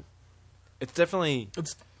not bad. It's definitely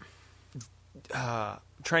It's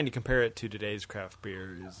trying to compare it to today's craft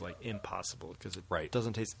beer is like impossible because it Right.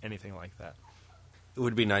 doesn't taste anything like that. It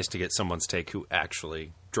would be nice to get someone's take who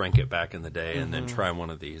actually drank it back in the day and then try one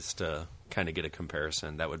of these to kind of get a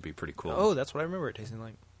comparison. That would be pretty cool. Oh, that's what I remember it tasting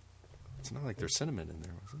like. It's not like there's cinnamon in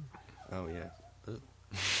there, was it? Oh, yeah. Ugh.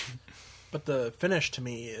 But the finish to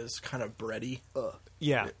me is kind of bready.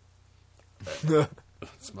 Yeah.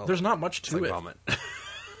 Smell There's it. not much It's to like it. vomit.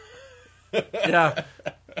 Yeah,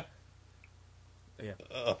 Yeah.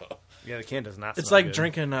 Yeah, the can does not it's smell like good.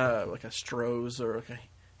 drinking like a Stroh's or like a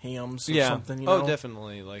Hamm's or Yeah. something. You know? Oh,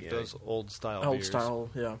 definitely. Like Yeah. those old style Old beers. style.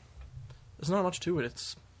 Yeah, there's not much to it.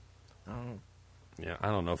 It's I don't know. Yeah, I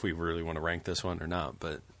don't know if we really want to rank this one or not,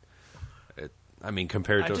 but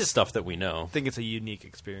compared I to just stuff that we know. I think it's a unique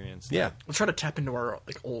experience. Yeah. We'll try to tap into our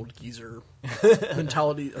like old geezer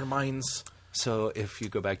mentality or minds. So if you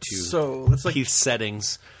go back to So it's like Keith's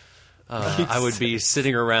settings, I would be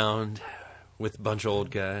sitting around with a bunch of old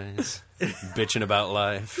guys bitching about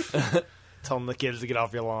life, Telling the kids to get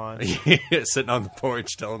off your lawn. sitting on the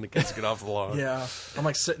porch telling the kids to get off the lawn. yeah, I'm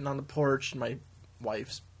like sitting on the porch and my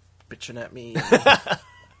wife's bitching at me.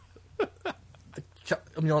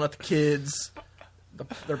 I'm yelling at the kids.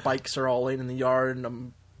 Their bikes are all laying in the yard, and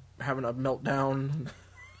I'm having a meltdown.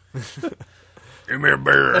 Give me a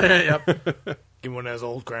beer. Yep. Give me one of those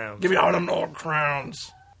old crowns. Give me all them old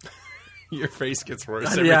crowns. Your face gets worse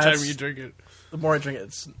Yeah, every time it's- you drink it. The more I drink it,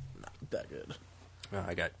 it's not that good.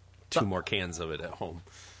 I got 2 more cans of it at home.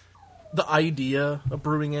 The idea of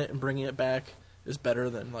brewing it and bringing it back is better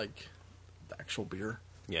than like the actual beer.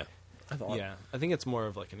 Yeah. I thought. Yeah, I think it's more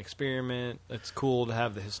of like an experiment. It's cool to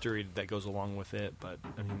have the history that goes along with it, but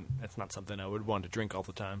I mean, that's not something I would want to drink all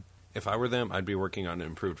the time. If I were them, I'd be working on an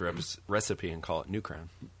improved recipe and call it New Crown.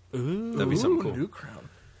 Ooh. That'd be something cool. New Crown.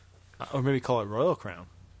 Or maybe call it Royal Crown.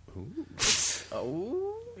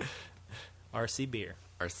 Oh. RC beer.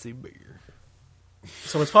 RC beer.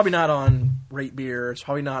 So it's probably not on Rate Beer. It's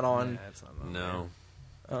probably not on. Nah, it's not on No.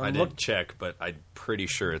 Um, I didn't look, check, but I'm pretty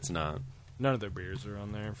sure it's not. there. None of their beers are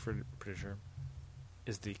on there, pretty sure.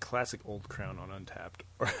 Is the classic Old Crown on Untapped,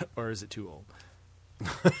 or is it too old?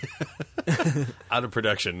 Out of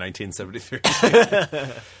production, 1973.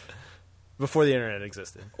 Before the internet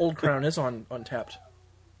existed. Old Crown is on Untapped.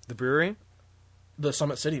 The brewery? The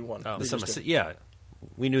Summit City one. Oh, They Some- just did. yeah,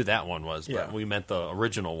 we knew that one was, but Yeah. we meant the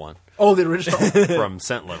original one Oh, the original. from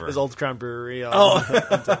Scent Liver. There's Old Crown Brewery.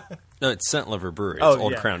 No, it's Scent Liver Brewery. It's Oh,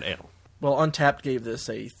 Old yeah. Crown Ale. Well, Untapped gave this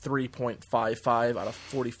a 3.55 out of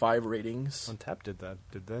 45 ratings. Untapped did that,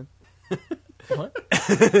 did they? What?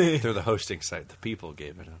 They're the hosting site. The people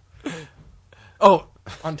gave it a... Oh,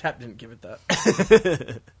 Untapped didn't give it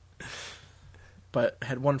that. But I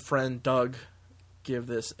had one friend, Doug, give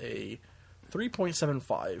this a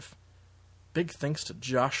 3.75. Big thanks to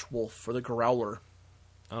Josh Wolf for the growler.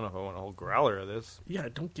 I don't know if I want a whole growler of this. Yeah,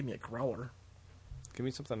 don't give me a growler. Give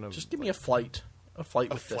me something of... Just give me a flight. A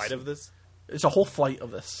flight a with flight this. of this? It's a whole flight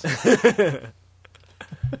of this.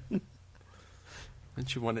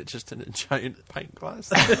 Didn't you want it just in a giant pint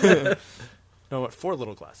glass? No, I want 4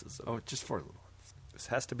 little glasses. Oh, just 4 little ones. This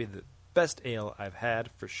has to be the best ale I've had,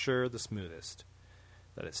 for sure the smoothest.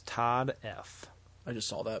 That is Todd F. I just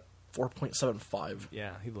saw that. 4.75.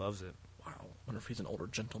 Yeah, he loves it. Wow. Wonder if he's an older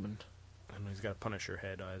gentleman. I know he's got a Punisher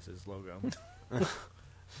head as his logo.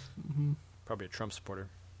 Probably a Trump supporter.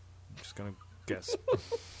 I'm just gonna guess.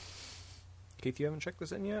 Keith, you haven't checked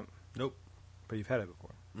this in yet? Nope. But you've had it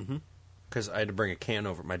before. Mm-hmm. Because I had to bring a can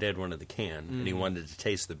over. My dad wanted the can, and he wanted to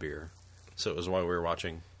taste the beer. So it was while we were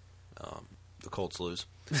watching the Colts lose,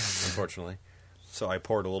 unfortunately. So I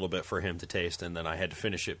poured a little bit for him to taste, and then I had to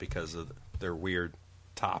finish it because of their weird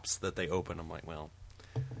tops that they open. I'm like, well,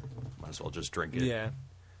 might as well just drink it. Yeah.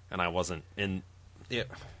 And I wasn't in... Yeah,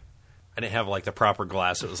 I didn't have, like, the proper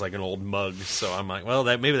glass. It was like an old mug. So I'm like, well,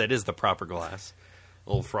 maybe that is the proper glass.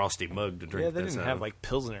 Old frosty mug to drink Yeah, they this didn't out have, of. like,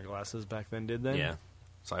 Pilsner glasses back then, did they? Yeah.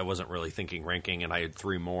 So I wasn't really thinking ranking, and I had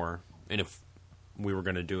 3 more. And if we were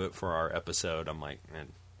going to do it for our episode, I'm like, man,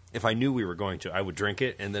 if I knew we were going to, I would drink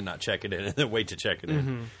it and then not check it in and then wait to check it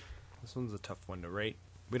in. This one's a tough one to rate.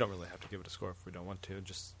 We don't really have to give it a score if we don't want to.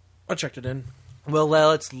 Just I checked it in. well,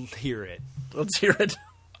 let's hear it. Let's hear it.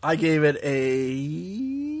 I gave it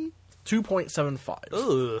a 2.75.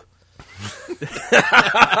 Ugh.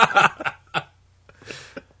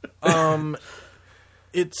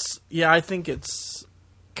 I think it's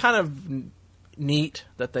kind of neat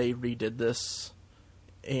that they redid this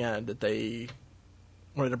and that they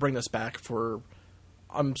wanted to bring this back for,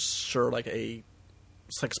 I'm sure, like a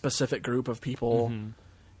specific group of people,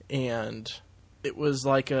 and it was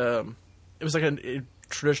like a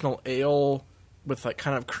traditional ale with like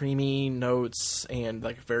kind of creamy notes and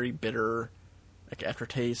like very bitter like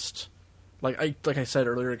aftertaste. Like I said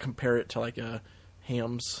earlier, compare it to like a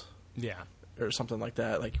Hamm's, or something like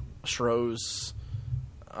that, like Stroh's.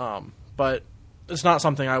 But it's not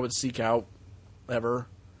something I would seek out ever.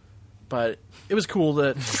 But it was cool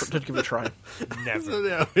to give it a try.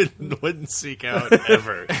 Never. No, wouldn't seek out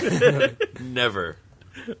ever. Never.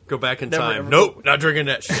 Go back in time. Ever. Nope, not drinking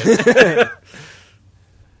that shit.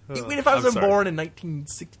 Even if I was born in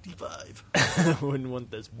 1965. I wouldn't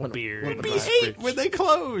want this beer. It'd be 8 when they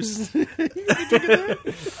closed.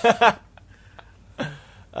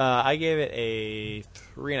 I gave it a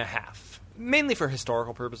 3.5. Mainly for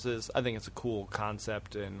historical purposes. I think it's a cool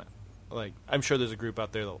concept, and like I'm sure there's a group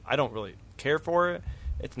out there that I don't really care for it.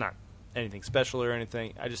 It's not anything special or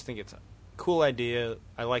anything. I just think it's a cool idea.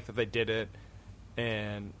 I like that they did it,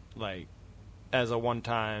 and like as a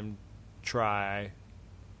one-time try,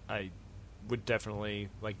 I would definitely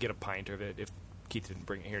like get a pint of it if Keith didn't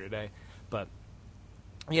bring it here today. But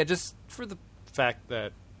yeah, just for the fact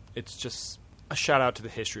that it's just a shout out to the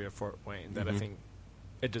history of Fort Wayne that I think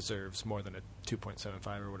it deserves more than a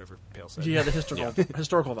 2.75 or whatever Pale said. Yeah, the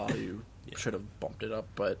historical value should have bumped it up,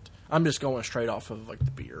 but I'm just going straight off of like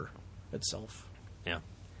the beer itself. Yeah.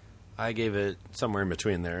 I gave it somewhere in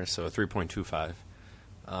between there, so a 3.25.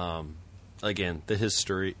 Again, the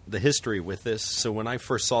history with this. So when I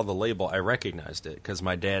first saw the label, I recognized it because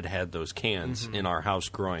my dad had those cans in our house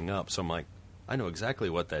growing up. So I'm like, I know exactly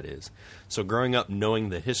what that is. So growing up, knowing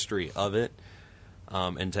the history of it,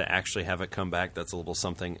 and to actually have it come back, that's a little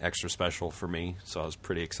something extra special for me. So I was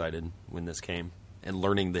pretty excited when this came. And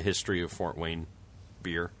learning the history of Fort Wayne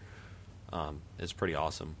beer is pretty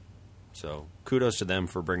awesome. So kudos to them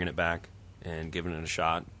for bringing it back and giving it a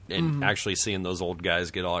shot. And actually seeing those old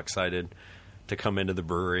guys get all excited to come into the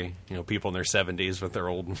brewery. You know, people in their 70s with their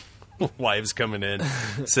old wives coming in,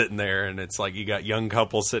 sitting there. And it's like you got young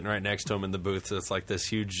couples sitting right next to them in the booth. So it's like this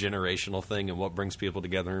huge generational thing. And what brings people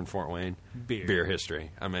together in Fort Wayne? Beer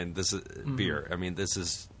history. I mean, this is beer. I mean, this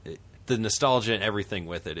is the nostalgia and everything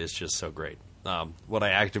with it is just so great. Would I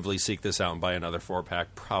actively seek this out and buy another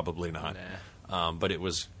 4-pack? Probably not. Nah. But it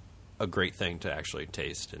was a great thing to actually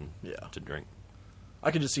taste and to drink. I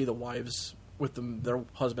could just see the wives with their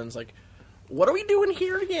husbands like, what are we doing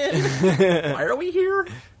here again? Why are we here?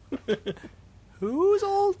 Who's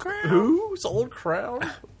Old Crown? Who's Old Crown?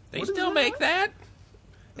 They still make that?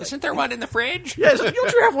 Isn't there one in the fridge? Yeah, don't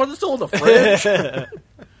you have one that's still in the fridge?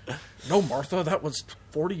 No, Martha, that was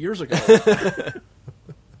 40 years ago.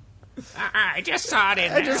 I just saw it in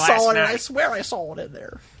there. I just saw it, and I swear I saw it in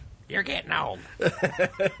there. You're getting old.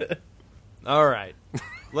 All right.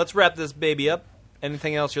 Let's wrap this baby up.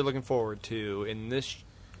 Anything else you're looking forward to in this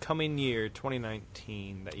coming year,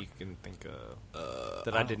 2019, that you can think of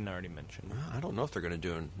that I didn't already mention? I don't know if they're going to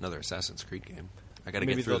do another Assassin's Creed game. I got to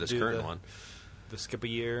get through this current one. The skip a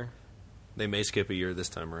year. They may skip a year this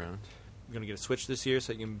time around. I'm going to get a Switch this year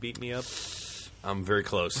so you can beat me up. I'm very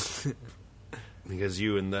close. Because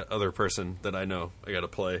you and that other person that I know, I got to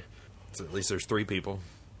play. So at least there's 3 people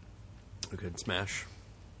who could smash.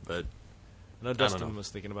 But I know Dustin was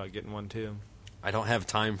thinking about getting one too. I don't have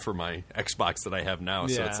time for my Xbox that I have now,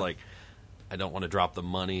 so it's like I don't want to drop the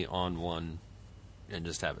money on one and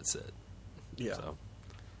just have it sit. Yeah. So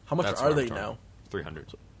how much are they now? 300.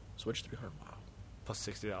 Switch 300. Wow. Plus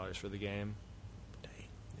 $60 for the game. Dang.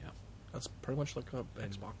 Yeah. That's pretty much like an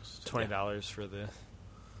Xbox. $20 for the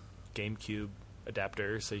GameCube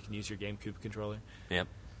adapter, so you can use your GameCube controller. Yep.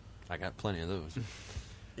 I got plenty of those.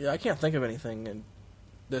 Yeah, I can't think of anything in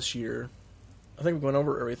this year. I think we went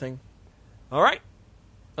over everything. All right.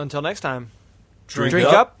 Until next time. Drink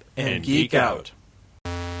up and geek out.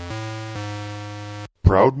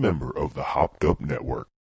 Proud member of the Hopped Up Network.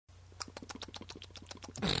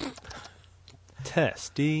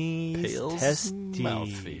 Testies. Pales Testies.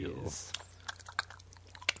 mouthfeel.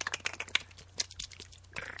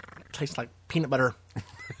 Tastes like peanut butter.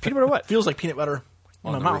 Peanut butter what? Feels like peanut butter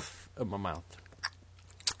in my mouth. Of my mouth.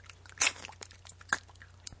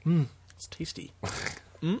 It's tasty.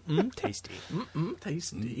 Tasty.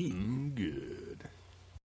 Tasty. Good.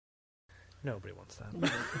 Nobody wants that.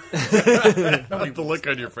 The look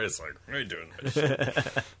on your face like, what are you doing?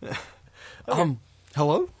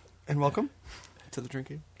 Hello and welcome to the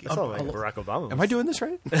drinking. It's all like Barack Obama. Am I doing this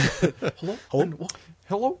right? Hello.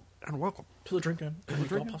 Hello and welcome To the Drink and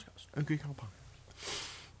Geek Out podcast. to Geek Out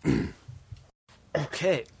Podcast.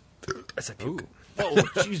 Okay. That's a puke. Oh,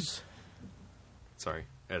 jeez. Sorry,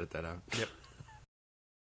 edit that out. Yep.